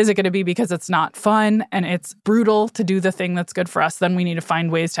back? Is it going to be because it's not fun and it's brutal to do the thing that's good for us? Then we need to find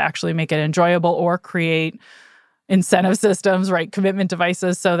ways to actually make it enjoyable or create incentive systems, right? Commitment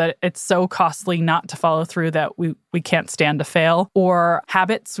devices so that it's so costly not to follow through that we can't stand to fail. Or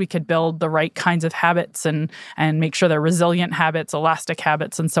habits, we could build the right kinds of habits and make sure they're resilient habits, elastic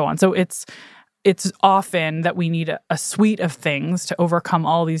habits, and so on. So it's often that we need a suite of things to overcome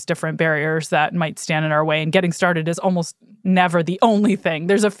all these different barriers that might stand in our way. And getting started is almost never the only thing.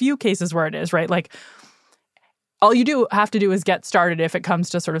 There's a few cases where it is, right? Like all you have to do is get started if it comes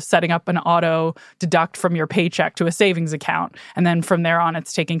to sort of setting up an auto deduct from your paycheck to a savings account. And then from there on,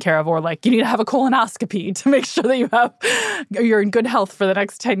 it's taken care of. Or like you need to have a colonoscopy to make sure that you're in good health for the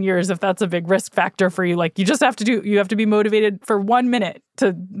next 10 years if that's a big risk factor for you. Like you have to be motivated for 1 minute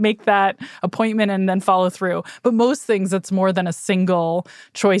to make that appointment and then follow through. But most things, it's more than a single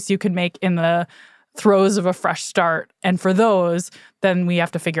choice you can make in the throes of a fresh start. And for those, then we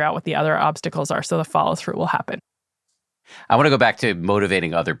have to figure out what the other obstacles are so the follow through will happen. I want to go back to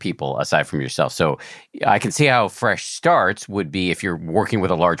motivating other people aside from yourself. So I can see how fresh starts would be if you're working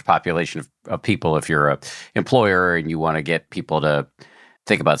with a large population of people, if you're an employer and you want to get people to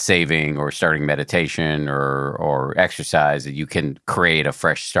think about saving or starting meditation or exercise, that you can create a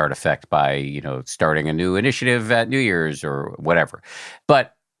fresh start effect by, starting a new initiative at New Year's or whatever.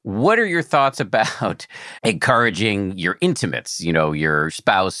 But what are your thoughts about encouraging your intimates, your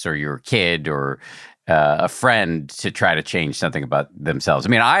spouse or your kid or a friend to try to change something about themselves? I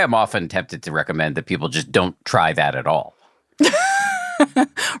mean, I am often tempted to recommend that people just don't try that at all.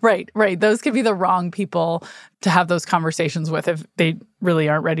 Right. Those could be the wrong people to have those conversations with if they really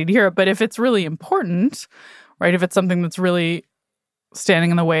aren't ready to hear it. But if it's really important, right, if it's something that's really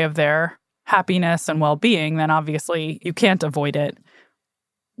standing in the way of their happiness and well-being, then obviously you can't avoid it.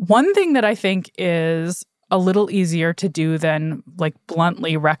 One thing that I think is a little easier to do than like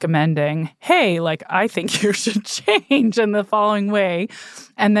bluntly recommending, hey, like I think you should change in the following way,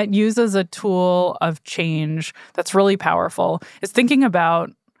 and that uses a tool of change that's really powerful, is thinking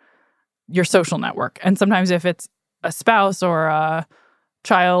about your social network. And sometimes if it's a spouse or a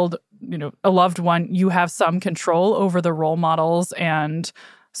child, a loved one, you have some control over the role models and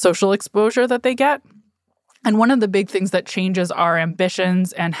social exposure that they get. And one of the big things that changes our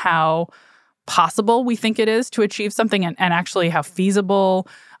ambitions and how possible we think it is to achieve something and actually how feasible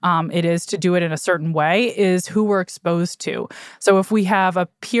it is to do it in a certain way is who we're exposed to. So if we have a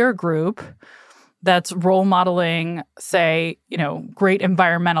peer group that's role modeling, say, great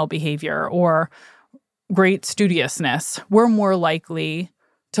environmental behavior or great studiousness, we're more likely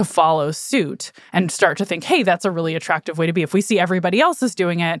to follow suit and start to think, hey, that's a really attractive way to be. If we see everybody else is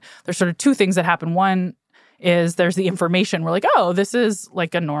doing it, there's sort of two things that happen. One is there's the information. We're like, oh, this is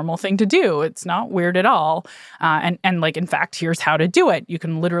like a normal thing to do. It's not weird at all. And like, in fact, here's how to do it. You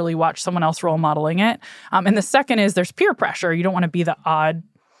can literally watch someone else role modeling it. And the second is there's peer pressure. You don't want to be the odd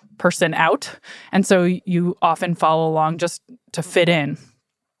person out. And so you often follow along just to fit in.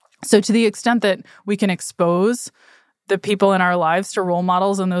 So to the extent that we can expose the people in our lives to role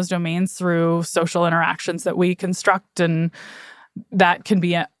models in those domains through social interactions that we construct, and that can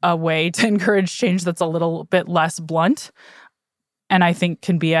be a way to encourage change that's a little bit less blunt, and I think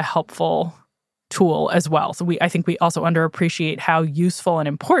can be a helpful tool as well. So I think we also underappreciate how useful and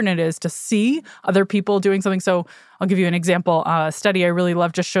important it is to see other people doing something. So I'll give you an example. A study I really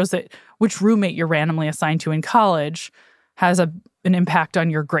love just shows that which roommate you're randomly assigned to in college has an impact on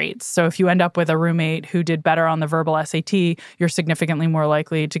your grades. So if you end up with a roommate who did better on the verbal SAT, you're significantly more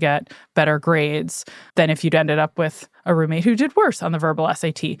likely to get better grades than if you'd ended up with a roommate who did worse on the verbal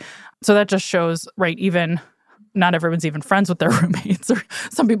SAT. So that just shows, right, even not everyone's even friends with their roommates, or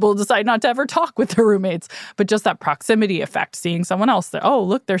some people decide not to ever talk with their roommates, but just that proximity effect, seeing someone else that, oh,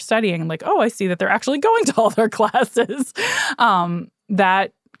 look, they're studying, and like, oh, I see that they're actually going to all their classes.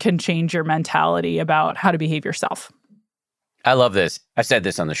 That can change your mentality about how to behave yourself. I love this. I've said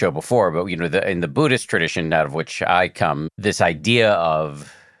this on the show before, but in the Buddhist tradition out of which I come, this idea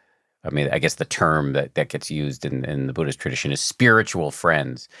of I mean, I guess the term that gets used in the Buddhist tradition is spiritual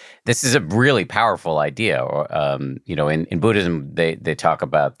friends. This is a really powerful idea. In Buddhism, they talk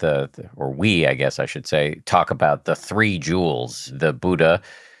about or we, I guess I should say, talk about the three jewels: the Buddha,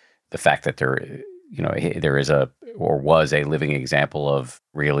 the fact that there is or was a living example of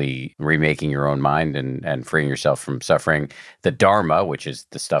really remaking your own mind and freeing yourself from suffering; the Dharma, which is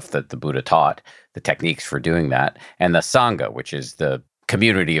the stuff that the Buddha taught, the techniques for doing that; and the Sangha, which is the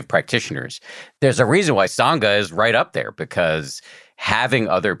community of practitioners. There's a reason why Sangha is right up there, because having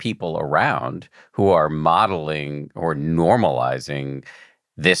other people around who are modeling or normalizing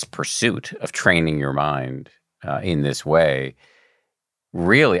this pursuit of training your mind in this way,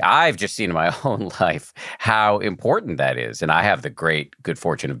 really, I've just seen in my own life how important that is. And I have the good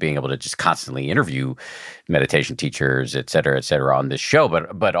fortune of being able to just constantly interview meditation teachers, et cetera, on this show.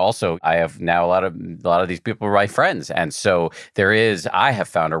 But also I have now a lot of these people are my friends. And so I have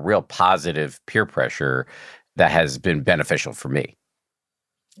found a real positive peer pressure that has been beneficial for me.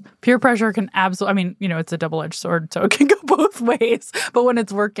 Peer pressure can absolutely, it's a double-edged sword, so it can go both ways. But when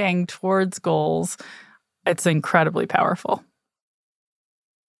it's working towards goals, it's incredibly powerful.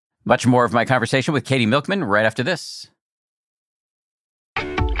 Much more of my conversation with Katy Milkman right after this.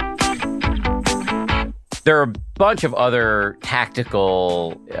 There are a bunch of other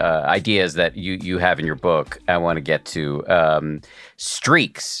tactical ideas that you have in your book I want to get to.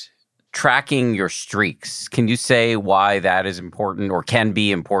 Streaks, tracking your streaks. Can you say why that is important or can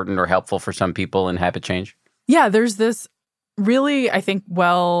be important or helpful for some people in habit change? Yeah, there's this really, I think,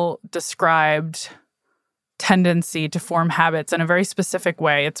 well-described tendency to form habits in a very specific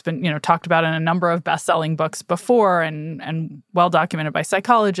way. It's been, talked about in a number of best-selling books before and well-documented by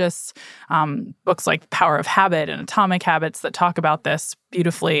psychologists, books like Power of Habit and Atomic Habits that talk about this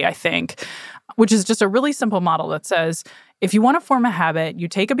beautifully, I think, which is just a really simple model that says, if you want to form a habit, you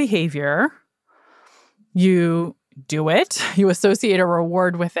take a behavior, you do it, you associate a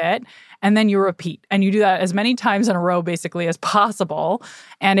reward with it, and then you repeat. And you do that as many times in a row, basically, as possible.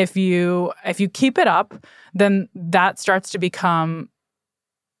 And if you keep it up, then that starts to become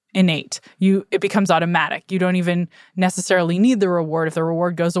innate. It becomes automatic. You don't even necessarily need the reward. If the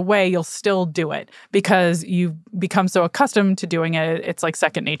reward goes away, you'll still do it because you've become so accustomed to doing it. It's like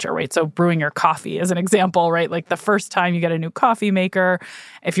second nature, right? So brewing your coffee is an example, right? Like the first time you get a new coffee maker,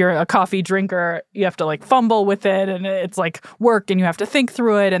 if you're a coffee drinker, you have to like fumble with it and it's like work and you have to think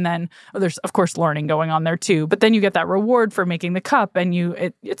through it. And then there's of course learning going on there too. But then you get that reward for making the cup and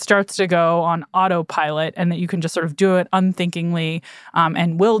it starts to go on autopilot and that you can just sort of do it unthinkingly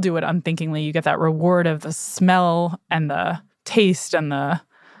and will do it unthinkingly. You get that reward of the smell and the taste and the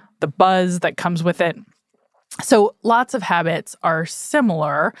buzz that comes with it. So lots of habits are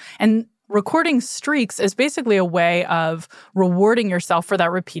similar, and recording streaks is basically a way of rewarding yourself for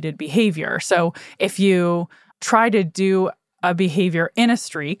that repeated behavior. So if you try to do a behavior in a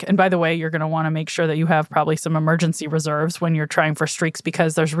streak, and by the way, you're going to want to make sure that you have probably some emergency reserves when you're trying for streaks,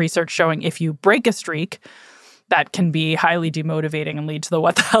 because there's research showing if you break a streak, that can be highly demotivating and lead to the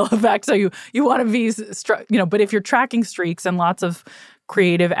what the hell effect. So you want to be, but if you're tracking streaks, and lots of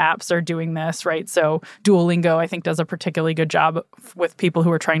creative apps are doing this, right? So Duolingo, I think, does a particularly good job with people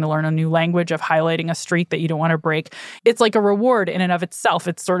who are trying to learn a new language of highlighting a streak that you don't want to break. It's like a reward in and of itself.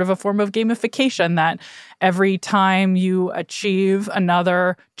 It's sort of a form of gamification that every time you achieve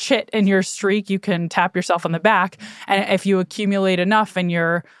another chit in your streak, you can tap yourself on the back. And if you accumulate enough and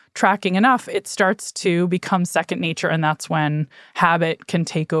you're tracking enough, it starts to become second nature, and that's when habit can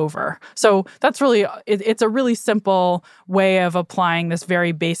take over. So that's really, it's a really simple way of applying this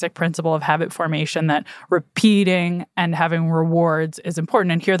very basic principle of habit formation, that repeating and having rewards is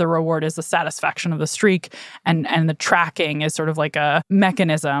important. And here the reward is the satisfaction of the streak, and the tracking is sort of like a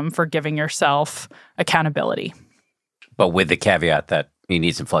mechanism for giving yourself accountability. But with the caveat that you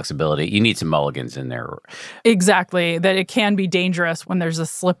need some flexibility. You need some mulligans in there. Exactly. That it can be dangerous when there's a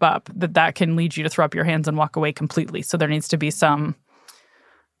slip up, that can lead you to throw up your hands and walk away completely. So there needs to be some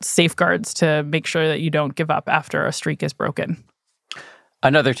safeguards to make sure that you don't give up after a streak is broken.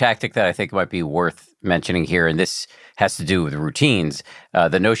 Another tactic that I think might be worth mentioning here, and this has to do with routines,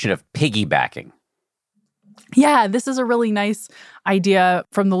 the notion of piggybacking. Yeah, this is a really nice idea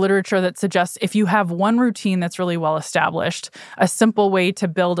from the literature that suggests if you have one routine that's really well established, a simple way to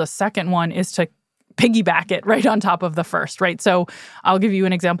build a second one is to piggyback it right on top of the first, right? So I'll give you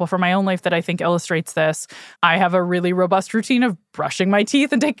an example from my own life that I think illustrates this. I have a really robust routine of brushing my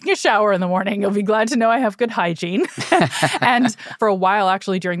teeth and taking a shower in the morning. You'll be glad to know I have good hygiene. And for a while,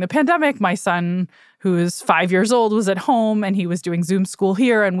 actually, during the pandemic, my son, who is 5 years old, was at home and he was doing Zoom school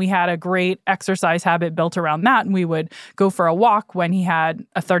here. And we had a great exercise habit built around that. And we would go for a walk when he had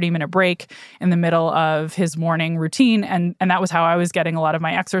a 30-minute break in the middle of his morning routine. And that was how I was getting a lot of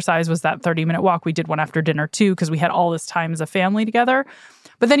my exercise, was that 30-minute walk. We did one after dinner too, because we had all this time as a family together.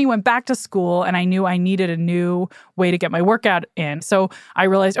 But then he went back to school and I knew I needed a new way to get my workout in. So I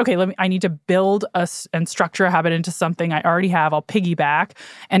realized, okay, I need to build and structure a habit into something I already have. I'll piggyback.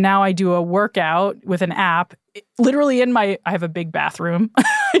 And now I do a workout with an app literally I have a big bathroom.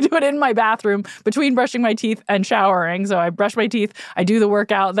 I do it in my bathroom between brushing my teeth and showering. So I brush my teeth, I do the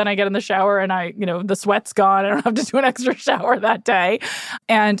workout, then I get in the shower and the sweat's gone. I don't have to do an extra shower that day.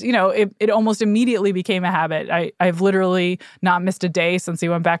 And, it almost immediately became a habit. I've literally not missed a day since he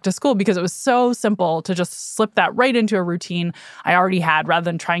went back to school because it was so simple to just slip that right into a routine I already had rather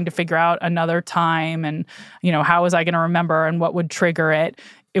than trying to figure out another time and, how was I going to remember and what would trigger it.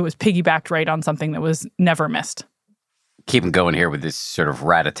 It was piggybacked right on something that was never missed. Keep going here with this sort of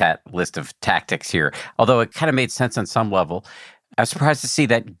rat-a-tat list of tactics here. Although it kind of made sense on some level, I was surprised to see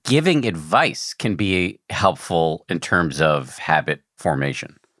that giving advice can be helpful in terms of habit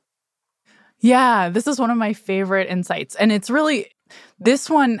formation. Yeah, this is one of my favorite insights. And this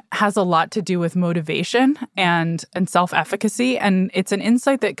one has a lot to do with motivation and self-efficacy. And it's an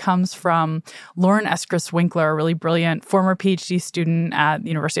insight that comes from Lauren Eskris-Winkler, a really brilliant former PhD student at the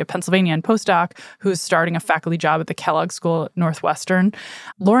University of Pennsylvania and postdoc, who's starting a faculty job at the Kellogg School at Northwestern.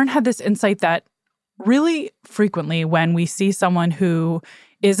 Lauren had this insight that really frequently when we see someone who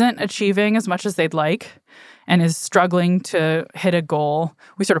isn't achieving as much as they'd like and is struggling to hit a goal,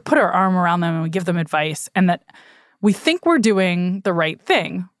 we sort of put our arm around them and we give them advice, and that we think we're doing the right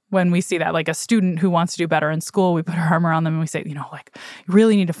thing when we see that. Like a student who wants to do better in school, we put our arm around them and we say, you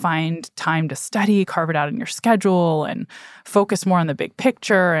really need to find time to study, carve it out in your schedule, and focus more on the big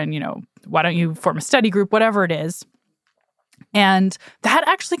picture. And, why don't you form a study group, whatever it is. And that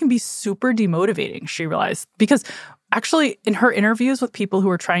actually can be super demotivating, she realized, because actually in her interviews with people who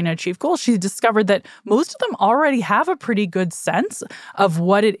are trying to achieve goals, she discovered that most of them already have a pretty good sense of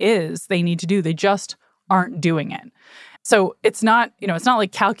what it is they need to do. They just aren't doing it. So it's not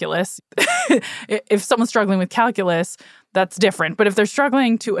like calculus. If someone's struggling with calculus, that's different. But if they're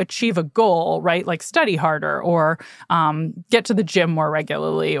struggling to achieve a goal, right, like study harder or get to the gym more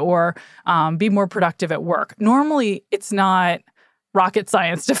regularly or be more productive at work, normally it's not rocket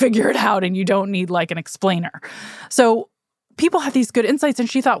science to figure it out and you don't need like an explainer. So people have these good insights, and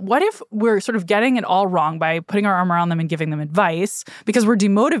she thought, what if we're sort of getting it all wrong by putting our arm around them and giving them advice because we're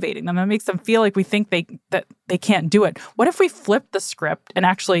demotivating them? It makes them feel like we think that they can't do it. What if we flipped the script and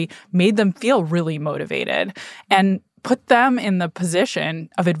actually made them feel really motivated and put them in the position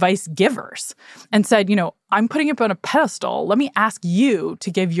of advice givers and said, I'm putting it on a pedestal. Let me ask you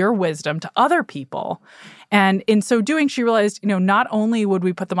to give your wisdom to other people. And in so doing, she realized, not only would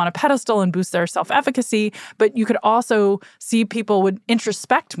we put them on a pedestal and boost their self-efficacy, but you could also see people would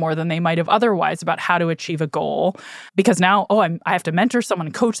introspect more than they might have otherwise about how to achieve a goal. Because now, I have to mentor someone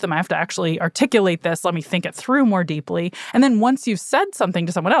and coach them. I have to actually articulate this. Let me think it through more deeply. And then once you've said something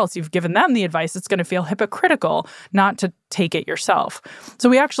to someone else, you've given them the advice, it's going to feel hypocritical not to take it yourself. So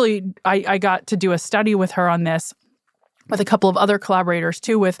I got to do a study with her on this, with a couple of other collaborators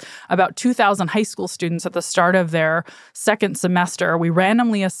too, with about 2,000 high school students at the start of their second semester. We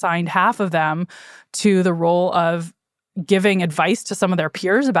randomly assigned half of them to the role of giving advice to some of their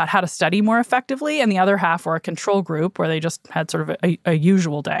peers about how to study more effectively, and the other half were a control group where they just had sort of a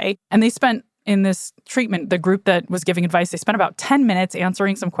usual day. And they spent, in this treatment, the group that was giving advice, they spent about 10 minutes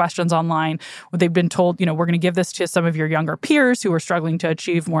answering some questions online. They've been told, we're going to give this to some of your younger peers who are struggling to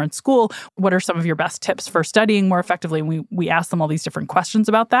achieve more in school. What are some of your best tips for studying more effectively? And we asked them all these different questions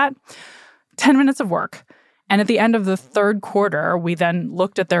about that. 10 minutes of work. And at the end of the third quarter, we then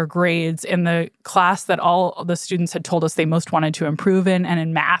looked at their grades in the class that all the students had told us they most wanted to improve in, and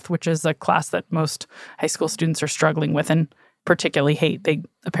in math, which is a class that most high school students are struggling with and particularly hate. They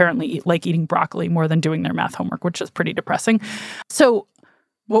apparently like eating broccoli more than doing their math homework, which is pretty depressing. So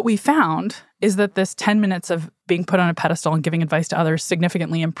what we found is that this 10 minutes of being put on a pedestal and giving advice to others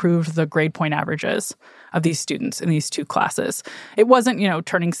significantly improved the grade point averages of these students in these two classes. It wasn't,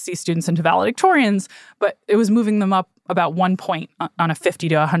 turning C students into valedictorians, but it was moving them up about 1 point on a 50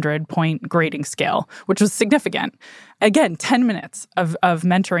 to 100 point grading scale, which was significant. Again, 10 minutes of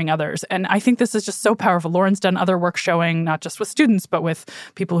mentoring others. And I think this is just so powerful. Lauren's done other work showing, not just with students, but with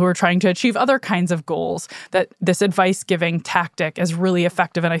people who are trying to achieve other kinds of goals, that this advice-giving tactic is really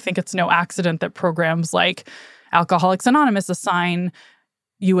effective. And I think it's no accident that programs like Alcoholics Anonymous assign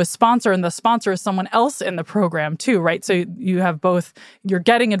you a sponsor, and the sponsor is someone else in the program too, right? So you have both, you're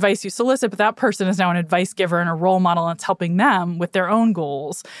getting advice you solicit, but that person is now an advice giver and a role model, and it's helping them with their own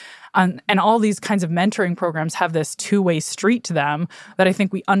goals. And all these kinds of mentoring programs have this two-way street to them that I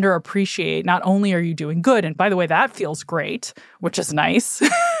think we underappreciate. Not only are you doing good, and by the way, that feels great, which is nice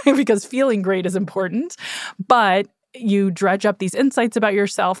because feeling great is important, but you dredge up these insights about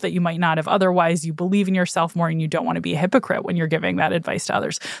yourself that you might not have otherwise. You believe in yourself more, and you don't want to be a hypocrite when you're giving that advice to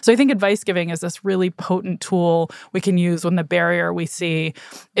others. So I think advice giving is this really potent tool we can use when the barrier we see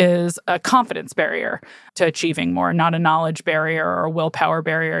is a confidence barrier to achieving more, not a knowledge barrier or a willpower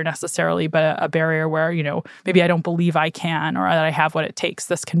barrier necessarily, but a barrier where, maybe I don't believe I can or that I have what it takes.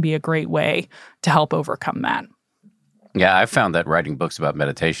 This can be a great way to help overcome that. Yeah, I found that writing books about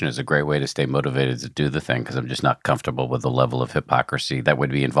meditation is a great way to stay motivated to do the thing because I'm just not comfortable with the level of hypocrisy that would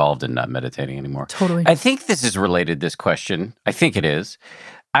be involved in not meditating anymore. Totally. I think this is related, this question. I think it is.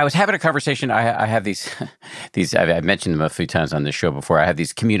 I was having a conversation. I have these I've mentioned them a few times on this show before. I have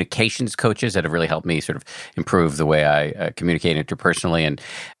these communications coaches that have really helped me sort of improve the way I communicate interpersonally. And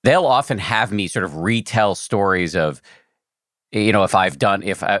they'll often have me sort of retell stories of,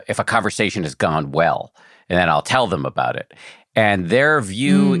 if a conversation has gone well. And then I'll tell them about it. And their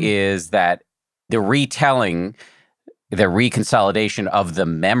view is that the retelling, the reconsolidation of the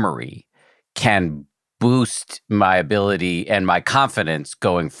memory can boost my ability and my confidence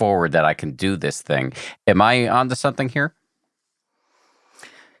going forward that I can do this thing. Am I onto something here?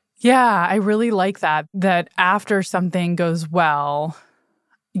 Yeah, I really like that after something goes well,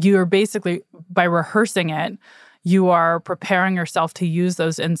 you're basically, by rehearsing it, you are preparing yourself to use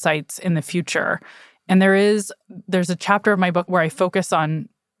those insights in the future. And there's a chapter of my book where I focus on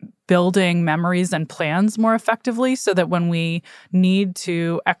building memories and plans more effectively so that when we need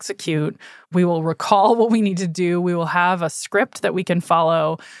to execute, we will recall what we need to do. We will have a script that we can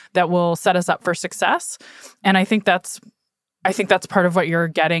follow that will set us up for success. And I think that's part of what you're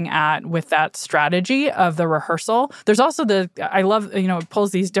getting at with that strategy of the rehearsal. There's also I love, it pulls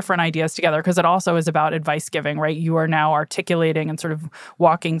these different ideas together because it also is about advice giving, right? You are now articulating and sort of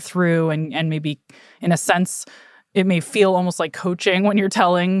walking through and maybe in a sense, it may feel almost like coaching when you're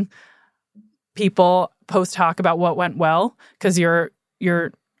telling people post hoc about what went well because you're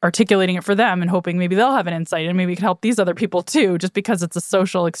articulating it for them and hoping maybe they'll have an insight and maybe it can help these other people too, just because it's a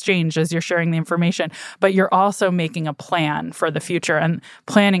social exchange as you're sharing the information. But you're also making a plan for the future. And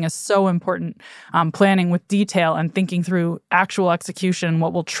planning is so important. Planning with detail and thinking through actual execution,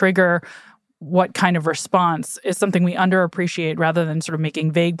 what will trigger what kind of response is something we underappreciate rather than sort of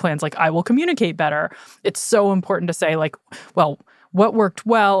making vague plans like, I will communicate better. It's so important to say like, well, what worked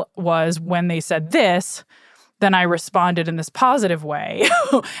well was when they said this, then I responded in this positive way.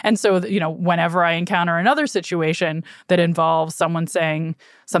 And so, whenever I encounter another situation that involves someone saying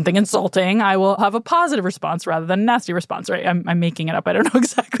something insulting, I will have a positive response rather than a nasty response, right? I'm making it up. I don't know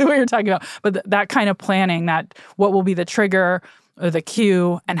exactly what you're talking about. But that kind of planning, that what will be the trigger or the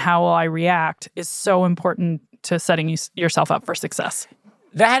cue and how will I react is so important to setting yourself up for success.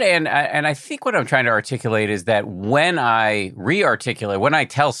 That and I think what I'm trying to articulate is that when I when I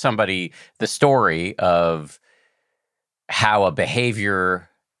tell somebody the story of how a behavior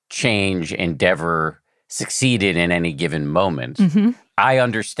change endeavor succeeded in any given moment, I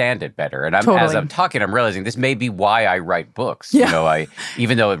understand it better. And as I'm talking, I'm realizing this may be why I write books. Yeah.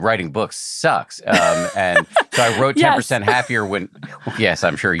 Even though writing books sucks. And so I wrote 10% Happier when, yes,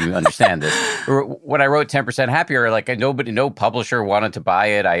 I'm sure you understand this. When I wrote 10% Happier, like no publisher wanted to buy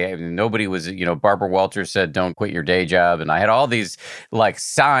it. Nobody was, Barbara Walters said, don't quit your day job. And I had all these like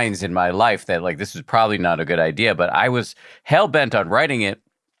signs in my life that like, this was probably not a good idea, but I was hell bent on writing it.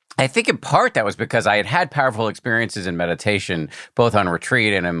 I think in part that was because I had had powerful experiences in meditation, both on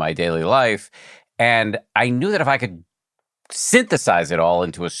retreat and in my daily life. And I knew that if I could synthesize it all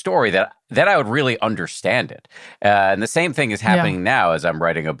into a story that I would really understand it. And the same thing is happening now as I'm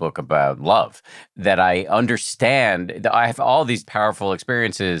writing a book about love, that I understand that I have all these powerful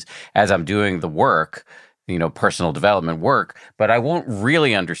experiences as I'm doing the work, personal development work, but I won't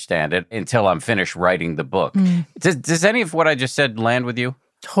really understand it until I'm finished writing the book. Does any of what I just said land with you?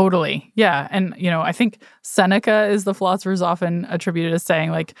 Totally. Yeah. And, I think Seneca is the philosopher who's often attributed as saying,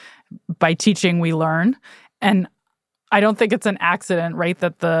 like, by teaching, we learn. And I don't think it's an accident, right,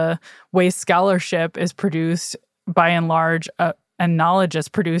 that the way scholarship is produced by and large and knowledge is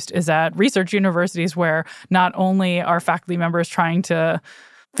produced is at research universities where not only are faculty members trying to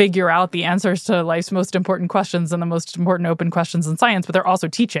figure out the answers to life's most important questions and the most important open questions in science, but they're also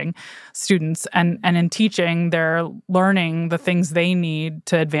teaching students. And in teaching, they're learning the things they need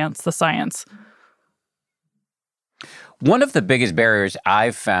to advance the science. One of the biggest barriers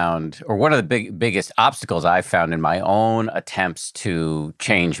I've found, or one of the biggest obstacles I've found in my own attempts to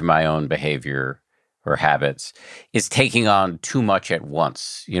change my own behavior or habits, is taking on too much at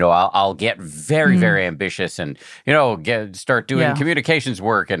once. I'll get very, very ambitious and, start doing communications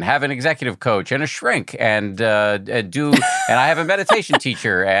work and have an executive coach and a shrink and and I have a meditation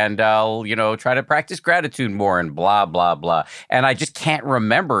teacher and I'll, try to practice gratitude more and blah, blah, blah. And I just can't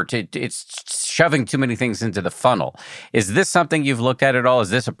remember it's shoving too many things into the funnel. Is this something you've looked at all?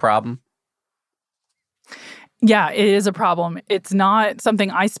 Is this a problem? Yeah, it is a problem. It's not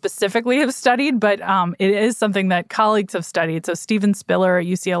something I specifically have studied, but it is something that colleagues have studied. So Steven Spiller at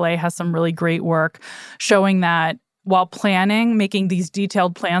UCLA has some really great work showing that while planning, making these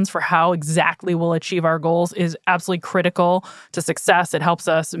detailed plans for how exactly we'll achieve our goals is absolutely critical to success. It helps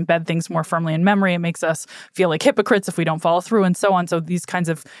us embed things more firmly in memory. It makes us feel like hypocrites if we don't follow through and so on. So these kinds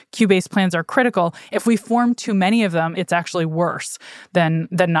of cue-based plans are critical. If we form too many of them, it's actually worse than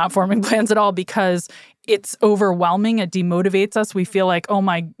not forming plans at all because it's overwhelming. It demotivates us. We feel like, oh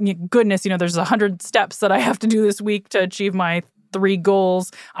my goodness, there's 100 steps that I have to do this week to achieve my 3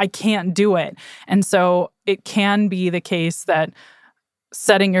 goals. I can't do it. And so it can be the case that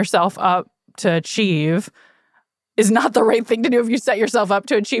setting yourself up to achieve is not the right thing to do if you set yourself up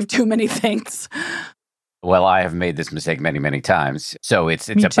to achieve too many things. Well, I have made this mistake many, many times. So it's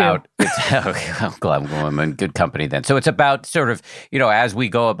about, I'm glad I'm in good company then. So it's about sort of, as we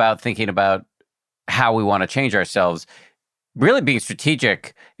go about thinking about how we want to change ourselves, really being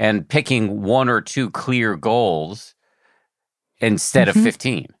strategic and picking 1 or 2 clear goals instead of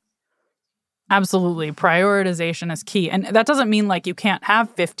 15. Absolutely. Prioritization is key. And that doesn't mean like you can't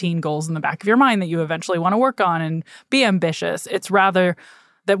have 15 goals in the back of your mind that you eventually want to work on and be ambitious. It's rather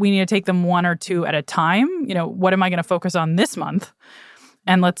that we need to take them 1 or 2 at a time. What am I going to focus on this month?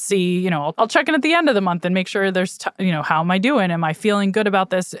 And let's see, I'll check in at the end of the month and make sure there's, how am I doing? Am I feeling good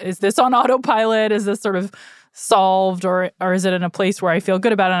about this? Is this on autopilot? Is this sort of solved or is it in a place where I feel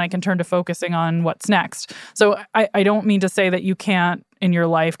good about it and I can turn to focusing on what's next? So I don't mean to say that you can't in your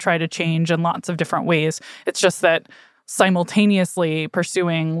life try to change in lots of different ways. It's just that simultaneously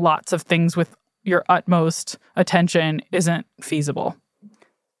pursuing lots of things with your utmost attention isn't feasible.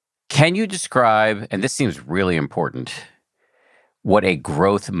 Can you describe, and this seems really important, what a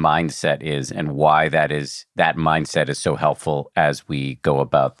growth mindset is and why that mindset is so helpful as we go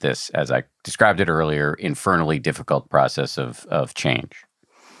about this, as I described it earlier, infernally difficult process of change?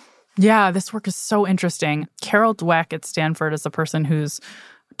 Yeah, this work is so interesting. Carol Dweck at Stanford is the person who's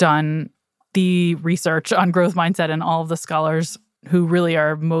done the research on growth mindset, and all of the scholars who really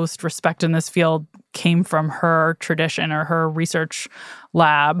are most respected in this field came from her tradition or her research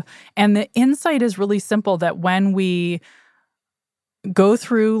lab. And the insight is really simple, that when we go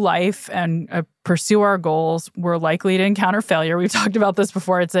through life and pursue our goals, we're likely to encounter failure. We've talked about this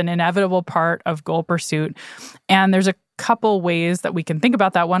before. It's an inevitable part of goal pursuit. And there's a couple ways that we can think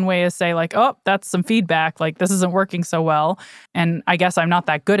about that. One way is say like, oh, that's some feedback. Like, this isn't working so well. And I guess I'm not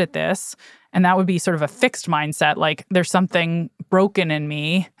that good at this. And that would be sort of a fixed mindset. Like, there's something broken in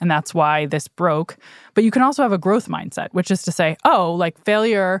me, and that's why this broke. But you can also have a growth mindset, which is to say, oh, like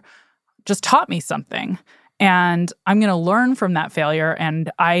failure just taught me something. And I'm going to learn from that failure,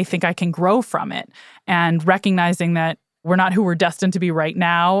 and I think I can grow from it. And recognizing that we're not who we're destined to be right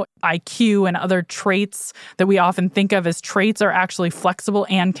now. IQ and other traits that we often think of as traits are actually flexible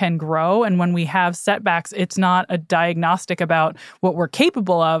and can grow. And when we have setbacks, it's not a diagnostic about what we're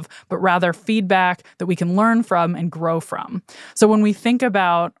capable of, but rather feedback that we can learn from and grow from. So when we think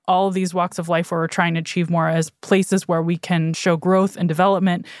about all of these walks of life where we're trying to achieve more as places where we can show growth and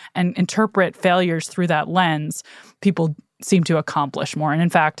development and interpret failures through that lens, people seem to accomplish more. And in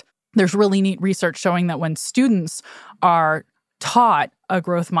fact, there's really neat research showing that when students are taught a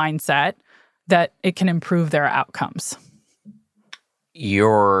growth mindset, that it can improve their outcomes.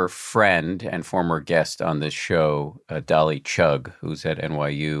 Your friend and former guest on this show, Dolly Chugg, who's at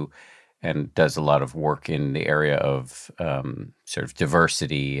NYU and does a lot of work in the area of sort of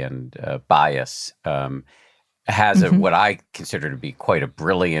diversity and bias, has what I consider to be quite a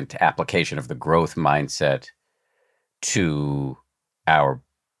brilliant application of the growth mindset to our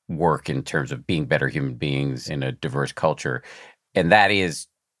work in terms of being better human beings in a diverse culture. And that is,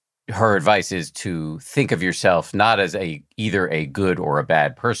 her advice is to think of yourself not as either a good or a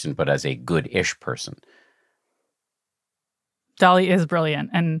bad person, but as a good-ish person. Dolly is brilliant,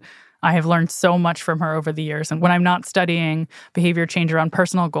 and I have learned so much from her over the years. And when I'm not studying behavior change around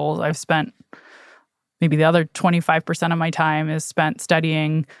personal goals, I've spent maybe the other 25% of my time is spent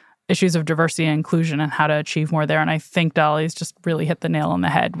studying issues of diversity and inclusion and how to achieve more there. And I think Dolly's just really hit the nail on the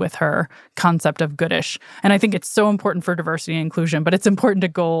head with her concept of goodish. And I think it's so important for diversity and inclusion, but it's important to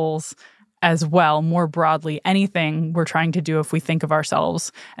goals as well, more broadly. Anything we're trying to do, if we think of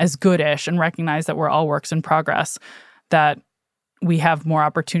ourselves as goodish and recognize that we're all works in progress, that we have more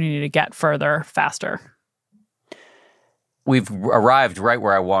opportunity to get further faster. We've arrived right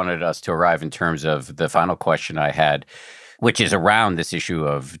where I wanted us to arrive in terms of the final question I had, which is around this issue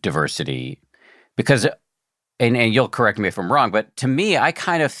of diversity. Because, and you'll correct me if I'm wrong, but to me, I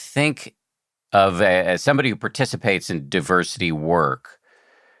kind of think of as somebody who participates in diversity work,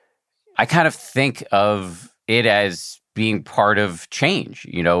 I kind of think of it as being part of change.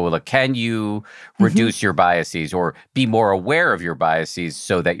 Like, can you reduce your biases or be more aware of your biases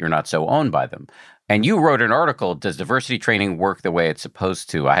so that you're not so owned by them? And you wrote an article, Does Diversity Training Work the Way It's Supposed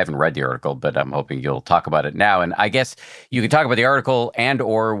to? I haven't read the article, but I'm hoping you'll talk about it now. And I guess you can talk about the article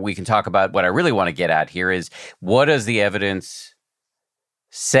or we can talk about what I really want to get at here is, what does the evidence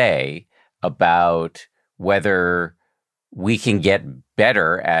say about whether we can get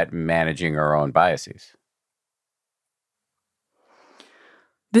better at managing our own biases?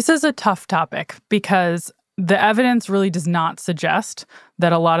 This is a tough topic because the evidence really does not suggest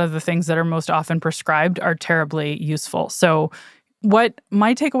that a lot of the things that are most often prescribed are terribly useful. So what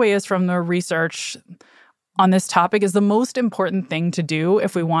my takeaway is from the research on this topic is the most important thing to do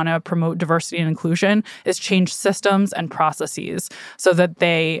if we want to promote diversity and inclusion is change systems and processes so that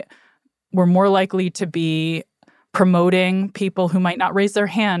they were more likely to be promoting people who might not raise their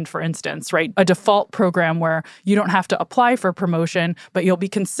hand, for instance, right? A default program where you don't have to apply for promotion, but you'll be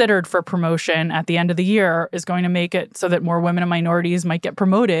considered for promotion at the end of the year is going to make it so that more women and minorities might get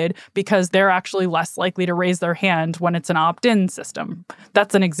promoted because they're actually less likely to raise their hand when it's an opt-in system.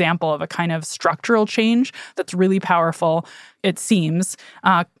 That's an example of a kind of structural change that's really powerful, it seems.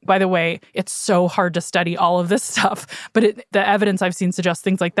 By the way, it's so hard to study all of this stuff, but the evidence I've seen suggests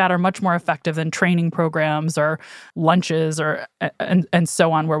things like that are much more effective than training programs or lunches and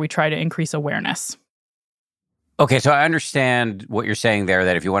so on, where we try to increase awareness. Okay, so I understand what you're saying there,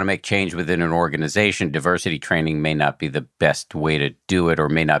 that if you want to make change within an organization, diversity training may not be the best way to do it or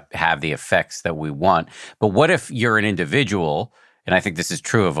may not have the effects that we want. But what if you're an individual, and I think this is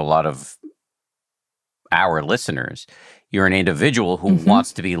true of a lot of our listeners, you're an individual who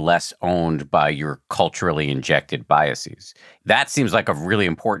wants to be less owned by your culturally injected biases. That seems like a really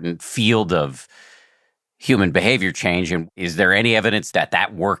important field of human behavior change. And is there any evidence that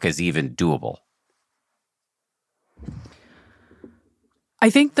that work is even doable? I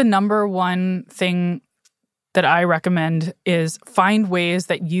think the number one thing that I recommend is find ways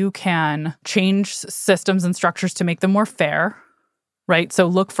that you can change systems and structures to make them more fair. Right? So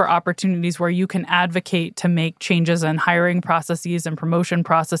look for opportunities where you can advocate to make changes in hiring processes and promotion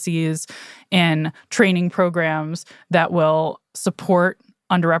processes and training programs that will support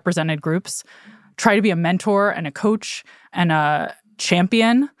underrepresented groups. Try to be a mentor and a coach and a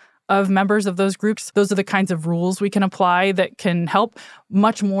champion of members of those groups. Those are the kinds of rules we can apply that can help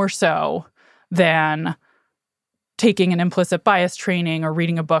much more so than taking an implicit bias training or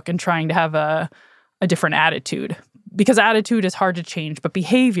reading a book and trying to have a different attitude. Because attitude is hard to change, but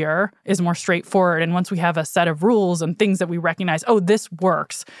behavior is more straightforward. And once we have a set of rules and things that we recognize, oh, this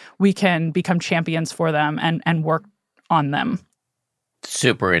works, we can become champions for them and work on them.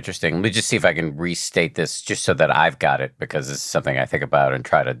 Super interesting. Let me just see if I can restate this just so that I've got it, because this is something I think about and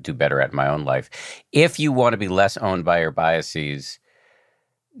try to do better at in my own life. If you want to be less owned by your biases,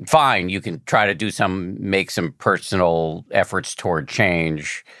 fine, you can try to make some personal efforts toward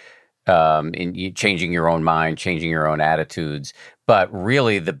change, in changing your own mind, changing your own attitudes. But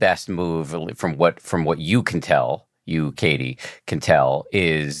really the best move from what you can tell, you, Katy, can tell,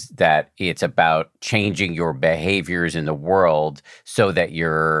 is that it's about changing your behaviors in the world so that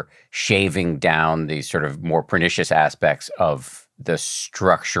you're shaving down these sort of more pernicious aspects of the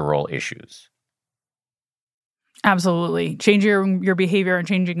structural issues. Absolutely. Change your behavior and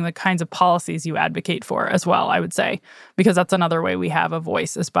changing the kinds of policies you advocate for as well, I would say, because that's another way we have a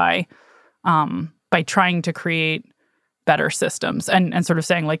voice is by trying to create better systems and sort of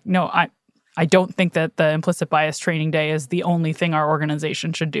saying like, no, I don't think that the implicit bias training day is the only thing our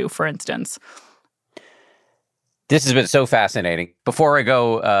organization should do, for instance. This has been so fascinating. Before I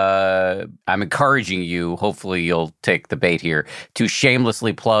go, I'm encouraging you, hopefully you'll take the bait here, to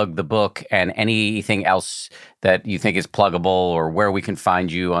shamelessly plug the book and anything else that you think is pluggable or where we can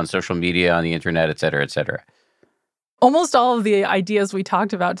find you on social media, on the internet, et cetera, et cetera. Almost all of the ideas we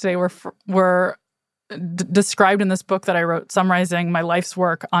talked about today were described in this book that I wrote, summarizing my life's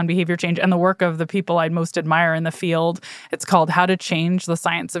work on behavior change and the work of the people I'd most admire in the field. It's called How to Change: The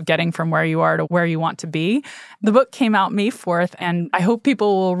Science of Getting from Where You Are to Where You Want to Be. The book came out May 4th, and I hope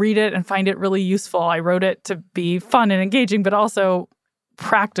people will read it and find it really useful. I wrote it to be fun and engaging, but also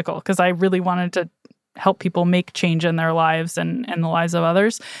practical, because I really wanted to help people make change in their lives and the lives of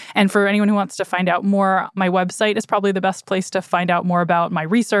others. And for anyone who wants to find out more, my website is probably the best place to find out more about my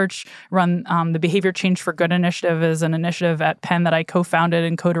research. Run the Behavior Change for Good initiative is an initiative at Penn that I co-founded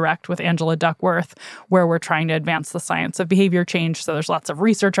and co-direct with Angela Duckworth, where we're trying to advance the science of behavior change. So there's lots of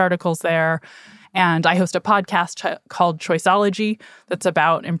research articles there. And I host a podcast called Choiceology that's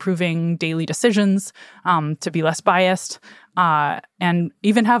about improving daily decisions to be less biased, and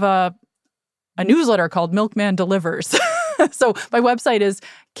even have a newsletter called Milkman Delivers. So my website is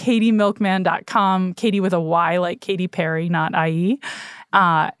katymilkman.com, Katy with a Y, like Katy Perry, not IE.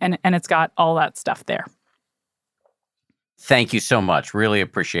 And it's got all that stuff there. Thank you so much. Really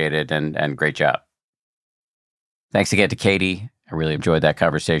appreciate it, and great job. Thanks again to Katy. I really enjoyed that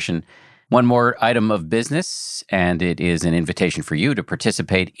conversation. One more item of business, and it is an invitation for you to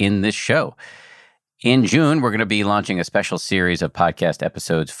participate in this show. In June, we're going to be launching a special series of podcast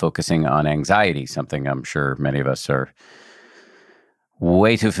episodes focusing on anxiety, something I'm sure many of us are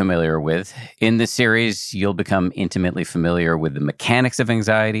way too familiar with. In this series, you'll become intimately familiar with the mechanics of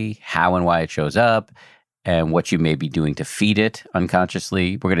anxiety, how and why it shows up, and what you may be doing to feed it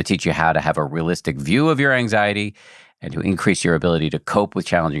unconsciously. We're going to teach you how to have a realistic view of your anxiety and to increase your ability to cope with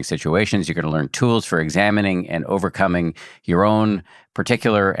challenging situations. You're going to learn tools for examining and overcoming your own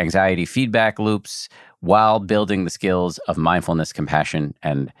particular anxiety feedback loops while building the skills of mindfulness, compassion,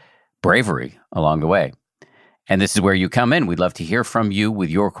 and bravery along the way. And this is where you come in. We'd love to hear from you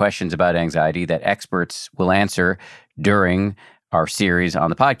with your questions about anxiety that experts will answer during our series on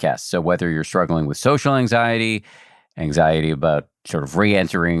the podcast. So whether you're struggling with social anxiety, anxiety about sort of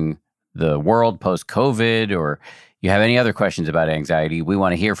re-entering the world post-COVID, or you have any other questions about anxiety, we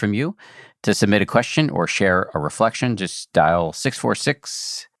want to hear from you. To submit a question or share a reflection, just dial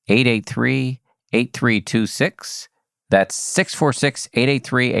 646-883-8326. That's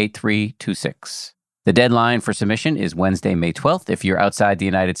 646-883-8326. The deadline for submission is Wednesday, May 12th. If you're outside the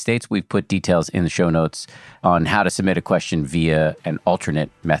United States, we've put details in the show notes on how to submit a question via an alternate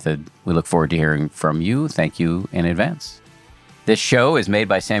method. We look forward to hearing from you. Thank you in advance. This show is made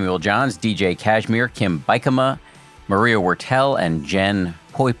by Samuel Johns, DJ Kashmir, Kim Bikama, Maria Wertel, and Jen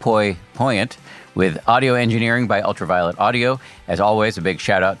Poyant, with audio engineering by Ultraviolet Audio. As always, a big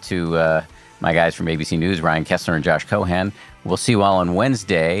shout out to my guys from ABC News, Ryan Kessler and Josh Cohan. We'll see you all on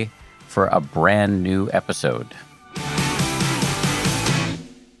Wednesday for a brand new episode.